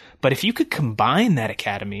years. But if you could combine that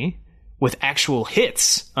academy with actual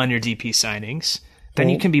hits on your DP signings, then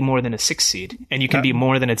you can be more than a 6 seed, and you can be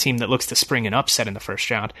more than a team that looks to spring an upset in the first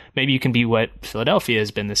round. Maybe you can be what Philadelphia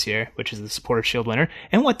has been this year, which is the Supporters' Shield winner,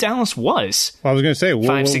 and what Dallas was. Well, I was going to say,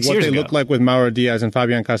 5-6 years ago. Look like with Mauro Diaz and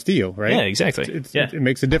Fabian Castillo, right? Yeah, exactly. It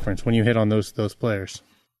makes a difference when you hit on those players.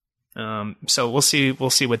 So we'll see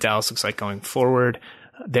what Dallas looks like going forward.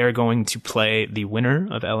 They're going to play the winner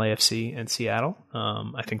of LAFC and Seattle.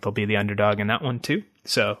 I think they'll be the underdog in that one too.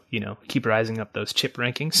 So, keep rising up those chip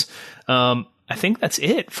rankings. I think that's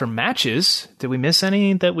it for matches. Did we miss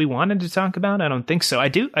any that we wanted to talk about? I don't think so. I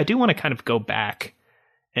do want to kind of go back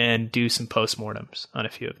and do some postmortems on a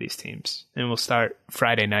few of these teams. And we'll start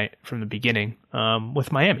Friday night from the beginning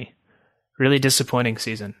with Miami. Really disappointing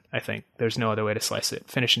season, I think. There's no other way to slice it.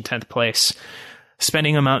 Finish in 10th place.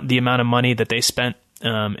 Spending the amount of money that they spent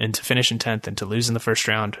and to finish in 10th and to lose in the first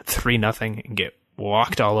round 3-0 and get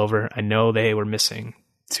walked all over. I know they were missing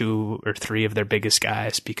 2 or 3 of their biggest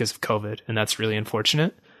guys because of COVID, and that's really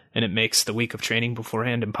unfortunate, and it makes the week of training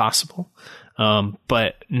beforehand impossible.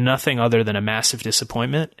 But nothing other than a massive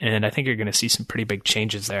disappointment, and I think you're going to see some pretty big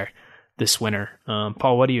changes there this winter.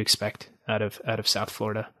 Paul, what do you expect out of South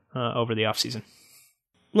Florida over the offseason?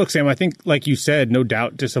 Look, Sam, I think, like you said, no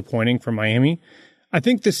doubt disappointing for Miami. I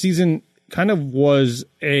think this season kind of was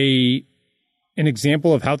an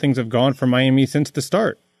example of how things have gone for Miami since the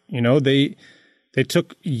start. They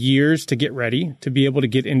took years to get ready to be able to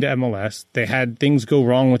get into MLS. They had things go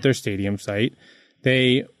wrong with their stadium site.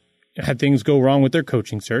 They had things go wrong with their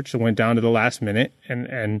coaching search. It went down to the last minute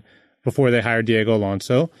and before they hired Diego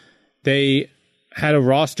Alonso. They had a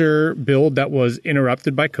roster build that was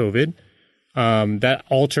interrupted by COVID. That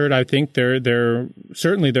altered, I think, their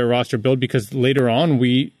certainly their roster build, because later on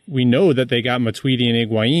we know that they got Matuidi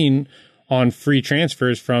and Higuain on free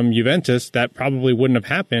transfers from Juventus that probably wouldn't have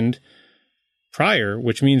happened prior,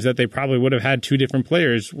 which means that they probably would have had two different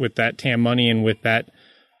players with that TAM money and with that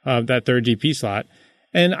third DP slot.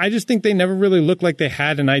 And I just think they never really looked like they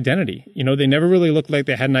had an identity. They never really looked like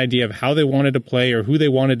they had an idea of how they wanted to play or who they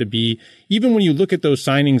wanted to be. Even when you look at those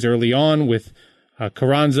signings early on with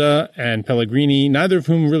Carranza and Pellegrini, neither of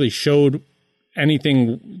whom really showed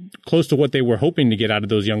anything close to what they were hoping to get out of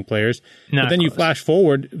those young players. But then you flash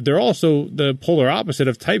forward, they're also the polar opposite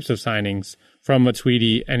of types of signings from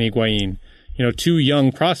Matuidi and Higuain. Two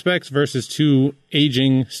young prospects versus two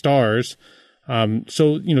aging stars.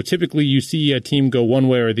 So typically you see a team go one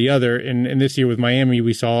way or the other. And this year with Miami,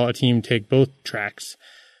 we saw a team take both tracks.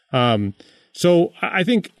 So I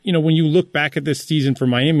think, when you look back at this season for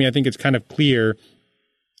Miami, I think it's kind of clear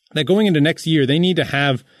that going into next year, they need to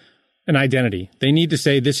have an identity. They need to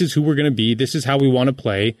say, this is who we're going to be. This is how we want to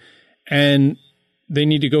play. And they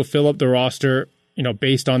need to go fill up the roster,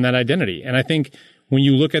 based on that identity. And I think when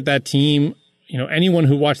you look at that team, anyone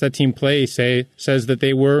who watched that team play says that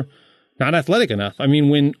they were not athletic enough. I mean,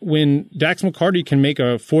 when Dax McCarty can make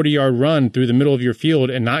a 40-yard run through the middle of your field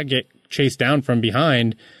and not get chased down from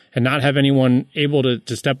behind and not have anyone able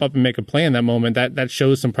to step up and make a play in that moment, that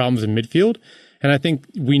shows some problems in midfield. And I think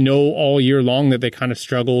we know all year long that they kind of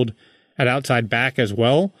struggled at outside back as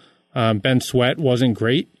well. Ben Sweat wasn't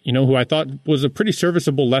great, who I thought was a pretty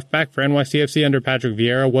serviceable left back for NYCFC under Patrick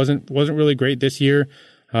Vieira. Wasn't really great this year.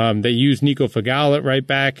 They used Nico Fagal at right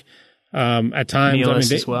back at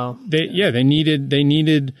times. As well. They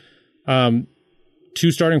needed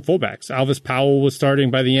two starting fullbacks. Alvis Powell was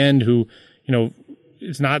starting by the end, who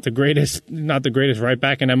is not the greatest right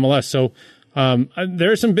back in MLS. So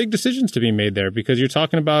there are some big decisions to be made there, because you're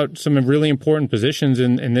talking about some really important positions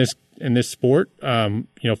in this sport.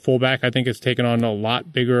 Fullback, I think, has taken on a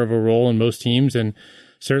lot bigger of a role in most teams, and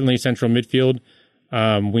certainly central midfield.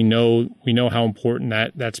 We know how important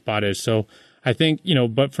that spot is. So I think,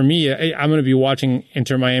 but for me, I'm going to be watching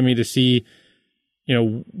Inter Miami to see,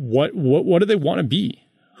 what do they want to be?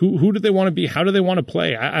 Who do they want to be? How do they want to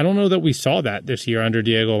play? I don't know that we saw that this year under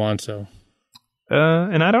Diego Alonso.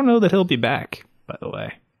 And I don't know that he'll be back, by the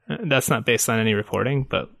way. That's not based on any reporting,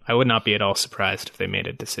 but I would not be at all surprised if they made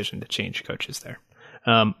a decision to change coaches there.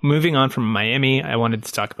 Moving on from Miami, I wanted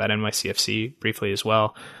to talk about NYCFC briefly as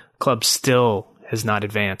well. Club still has not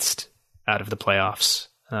advanced out of the playoffs.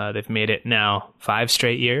 They've made it now 5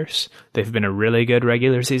 straight years. They've been a really good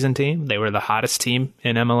regular season team. They were the hottest team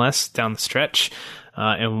in MLS down the stretch.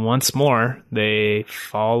 And once more, they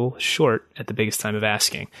fall short at the biggest time of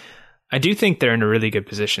asking. I do think they're in a really good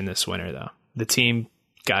position this winter, though. The team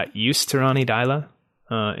got used to Ronny Deila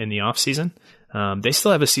in the offseason. They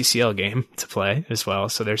still have a CCL game to play as well,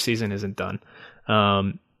 so their season isn't done.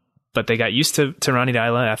 But they got used to Ronny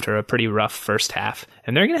Deila after a pretty rough first half,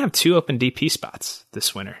 and they're going to have 2 open DP spots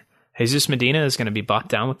this winter. Jesus Medina is going to be bought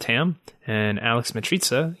down with TAM, and Alex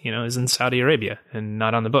Matriza, is in Saudi Arabia and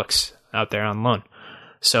not on the books, out there on loan.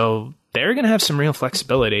 So they're going to have some real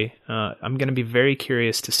flexibility. I'm going to be very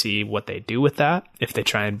curious to see what they do with that. If they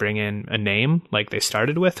try and bring in a name like they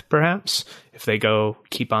started with, perhaps. If they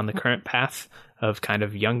keep on the current path of kind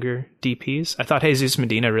of younger DPs. I thought Jesus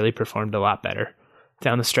Medina really performed a lot better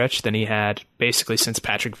down the stretch than he had basically since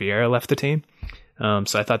Patrick Vieira left the team.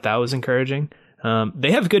 So I thought that was encouraging.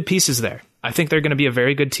 They have good pieces there. I think they're going to be a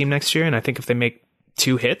very good team next year. And I think if they make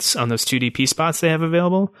 2 hits on those 2 DP spots they have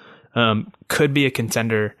available, could be a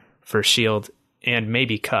contender for Shield and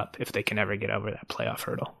maybe Cup if they can ever get over that playoff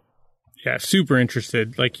hurdle. Yeah, super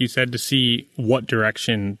interested, like you said, to see what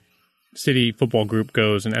direction City Football Group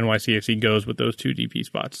goes and NYCFC goes with those 2 DP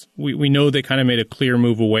spots. We know they kind of made a clear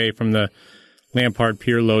move away from the Lampard,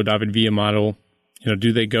 Pirlo, David Villa model.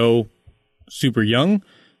 Do they go super young?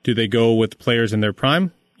 Do they go with players in their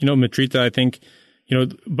prime? Matrita, I think,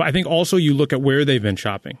 but I think also you look at where they've been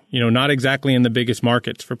shopping, not exactly in the biggest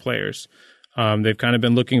markets for players. They've kind of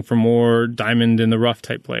been looking for more diamond in the rough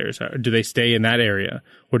type players. Do they stay in that area,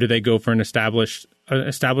 or do they go for an established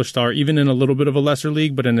star, even in a little bit of a lesser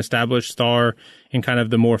league, but an established star in kind of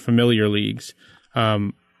the more familiar leagues?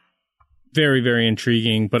 Very, very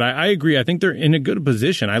intriguing. But I agree. I think they're in a good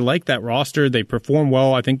position. I like that roster. They perform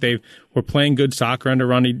well. I think they were playing good soccer under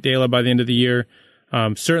Ronny Deila by the end of the year.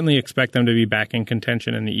 Certainly expect them to be back in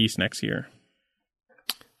contention in the East next year.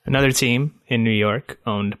 Another team in New York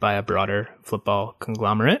owned by a broader football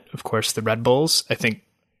conglomerate, of course, the Red Bulls. I think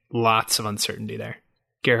lots of uncertainty there.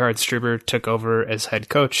 Gerhard Struber took over as head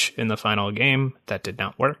coach in the final game. That did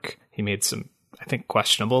not work. He made some I think,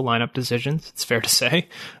 questionable lineup decisions, it's fair to say,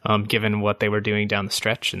 given what they were doing down the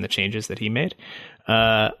stretch and the changes that he made.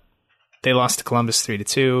 They lost to Columbus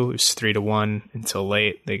 3-2. It was 3-1 until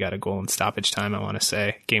late. They got a goal in stoppage time, I want to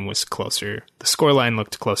say. Game was closer. The scoreline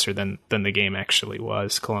looked closer than the game actually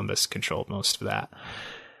was. Columbus controlled most of that.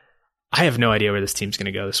 I have no idea where this team's going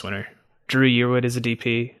to go this winter. Drew Yearwood is a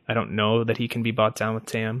DP. I don't know that he can be bought down with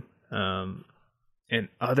TAM. And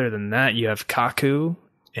other than that, you have Kaku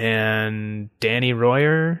and Danny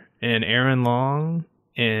Royer and Aaron Long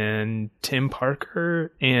and Tim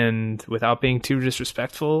Parker, and without being too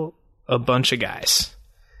disrespectful, a bunch of guys.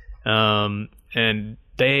 And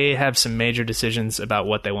they have some major decisions about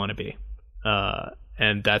what they want to be.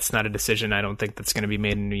 And that's not a decision I don't think that's going to be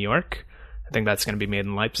made in New York. I think that's going to be made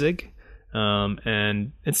in Leipzig.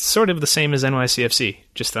 And it's sort of the same as NYCFC,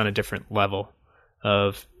 just on a different level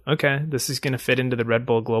of, okay, this is going to fit into the Red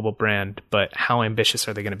Bull global brand, but how ambitious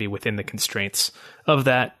are they going to be within the constraints of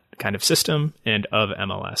that kind of system and of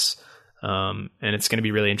MLS? And it's going to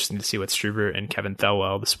be really interesting to see what Struber and Kevin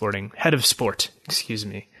Thelwell, the head of sport,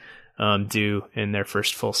 do in their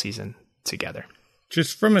first full season together.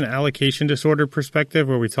 Just from an allocation disorder perspective,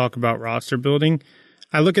 where we talk about roster building,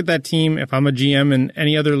 I look at that team, if I'm a GM in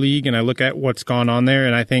any other league, and I look at what's gone on there,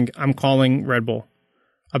 and I think I'm calling Red Bull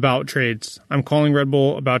about trades. I'm calling Red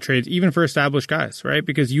Bull about trades, even for established guys, right?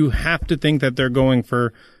 Because you have to think that they're going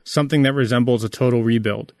for something that resembles a total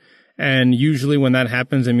rebuild. And usually when that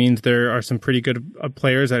happens, it means there are some pretty good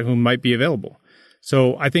players who might be available.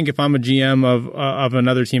 So I think if I'm a GM of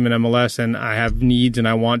another team in MLS and I have needs and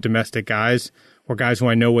I want domestic guys or guys who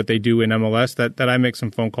I know what they do in MLS, that I make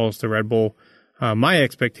some phone calls to Red Bull. My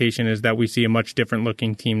expectation is that we see a much different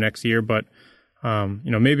looking team next year, but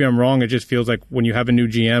maybe I'm wrong. It just feels like when you have a new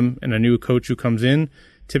GM and a new coach who comes in,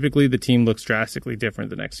 typically the team looks drastically different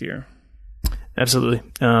the next year. Absolutely.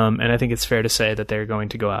 And I think it's fair to say that they're going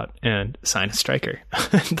to go out and sign a striker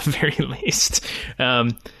at the very least. I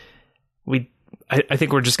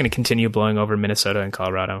think we're just going to continue blowing over Minnesota and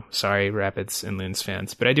Colorado. Sorry, Rapids and Loons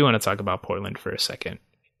fans, but I do want to talk about Portland for a second.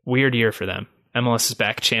 Weird year for them. MLS is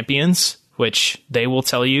back champions, which they will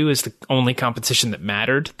tell you is the only competition that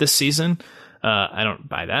mattered this season. I don't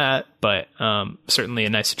buy that, but certainly a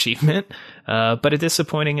nice achievement, but a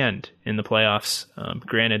disappointing end in the playoffs.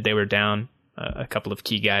 Granted, they were down a couple of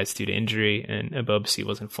key guys due to injury, and Ebobisi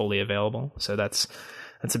wasn't fully available, so that's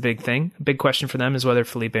a big thing. A big question for them is whether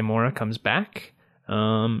Felipe Mora comes back,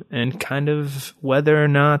 and kind of whether or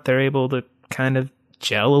not they're able to kind of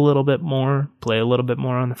gel a little bit more, play a little bit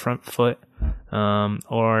more on the front foot, and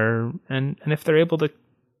if they're able to,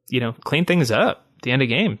 clean things up at the end of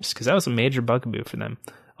games, because that was a major bugaboo for them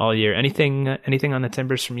all year. Anything on the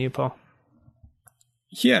Timbers from you, Paul?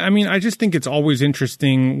 Yeah, I mean, I just think it's always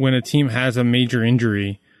interesting when a team has a major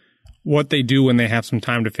injury, what they do when they have some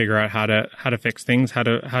time to figure out how to fix things, how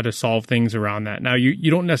to solve things around that. Now,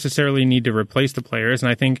 you don't necessarily need to replace the players,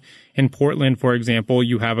 and I think in Portland, for example,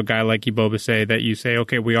 you have a guy like Ebobisse that you say,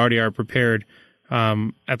 okay, we already are prepared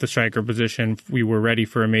at the striker position. We were ready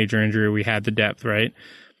for a major injury. We had the depth, right?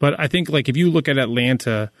 But I think if you look at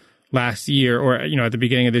Atlanta last year, or at the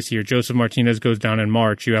beginning of this year, Joseph Martinez goes down in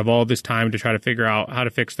March. You have all this time to try to figure out how to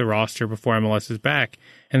fix the roster before MLS is back,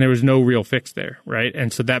 and there was no real fix there, right?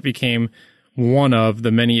 And so that became one of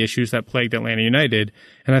the many issues that plagued Atlanta United.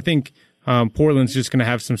 And I think Portland's just going to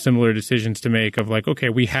have some similar decisions to make of okay,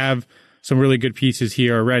 we have some really good pieces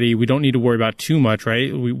here already. We don't need to worry about too much,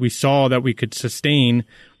 right? We saw that we could sustain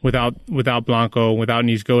without Blanco, without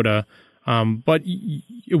Niezgoda. But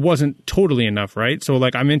it wasn't totally enough, right? So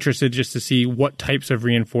I'm interested just to see what types of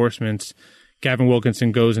reinforcements Gavin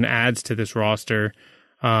Wilkinson goes and adds to this roster.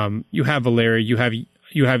 You have Valeri, you have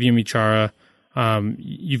Yumi Chara.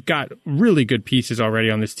 You've got really good pieces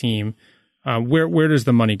already on this team. Where does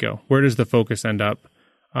the money go? Where does the focus end up?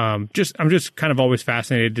 I'm just kind of always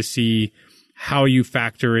fascinated to see how you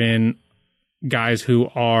factor in guys who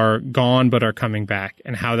are gone but are coming back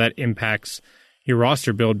and how that impacts your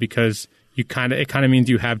roster build, because it kind of means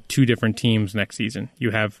you have two different teams next season. You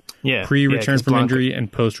have pre-return from injury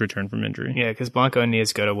and post-return from injury. Yeah, because Blanco and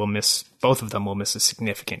Niezgoda both of them will miss a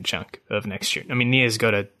significant chunk of next year. I mean,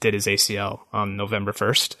 Niezgoda did his ACL on November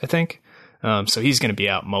 1st, I think. So he's going to be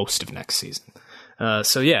out most of next season.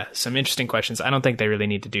 Some interesting questions. I don't think they really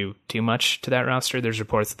need to do too much to that roster. There's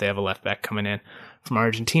reports that they have a left back coming in from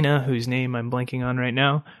Argentina, whose name I'm blanking on right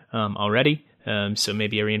now, already. So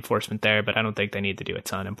maybe a reinforcement there, but I don't think they need to do a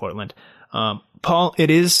ton in Portland. Paul,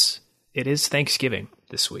 it is Thanksgiving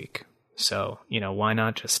this week. So, why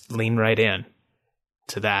not just lean right in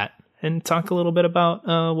to that and talk a little bit about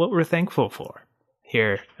what we're thankful for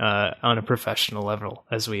here on a professional level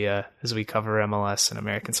as we cover MLS and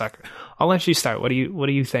American soccer. I'll let you start. What are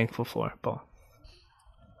you thankful for, Paul?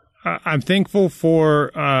 I'm thankful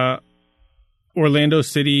for Orlando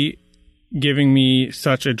City giving me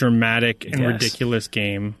such a dramatic and ridiculous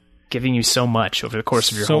game. Giving you so much over the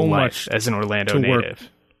course of your whole life as an Orlando native.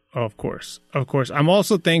 Oh, of course. I'm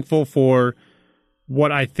also thankful for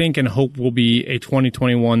what I think and hope will be a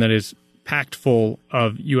 2021 that is packed full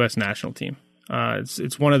of U.S. national team.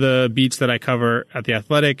 It's one of the beats that I cover at The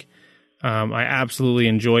Athletic. I absolutely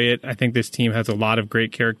enjoy it. I think this team has a lot of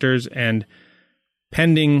great characters, and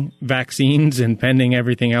pending vaccines and pending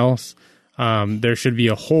everything else, there should be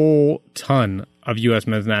a whole ton of U.S.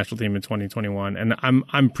 men's national team in 2021, and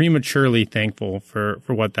I'm prematurely thankful for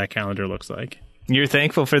what that calendar looks like. You're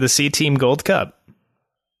thankful for the C-Team Gold Cup.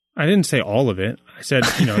 I didn't say all of it. I said,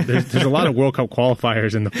 there's a lot of World Cup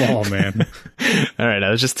qualifiers in the fall, man. All right, I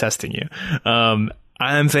was just testing you.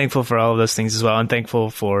 I'm thankful for all of those things as well. I'm thankful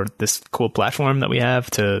for this cool platform that we have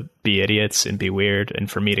to be idiots and be weird,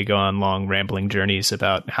 and for me to go on long rambling journeys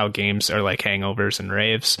about how games are like hangovers and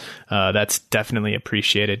raves. That's definitely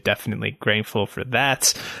appreciated. Definitely grateful for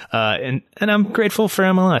that. And I'm grateful for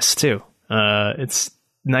MLS too. It's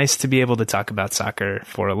nice to be able to talk about soccer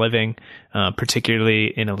for a living, particularly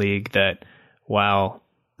in a league that, while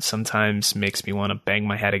sometimes makes me want to bang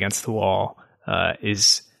my head against the wall,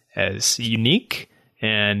 is as unique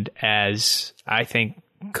and as, I think,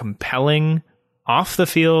 compelling off the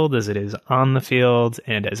field as it is on the field,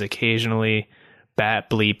 and as occasionally bat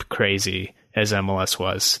bleep crazy as MLS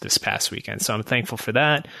was this past weekend. So I'm thankful for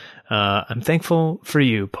that. I'm thankful for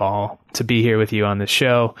you, Paul, to be here with you on this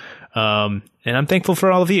show. And I'm thankful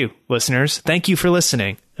for all of you listeners. Thank you for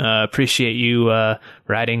listening. Appreciate you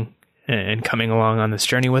riding and coming along on this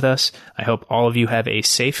journey with us. I hope all of you have a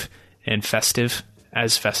safe and festive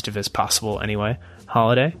as possible anyway,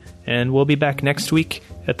 holiday. And we'll be back next week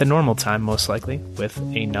at the normal time, most likely, with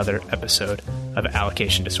another episode of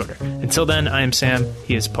Allocation Disorder. Until then, I am Sam.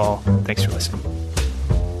 He is Paul. Thanks for listening.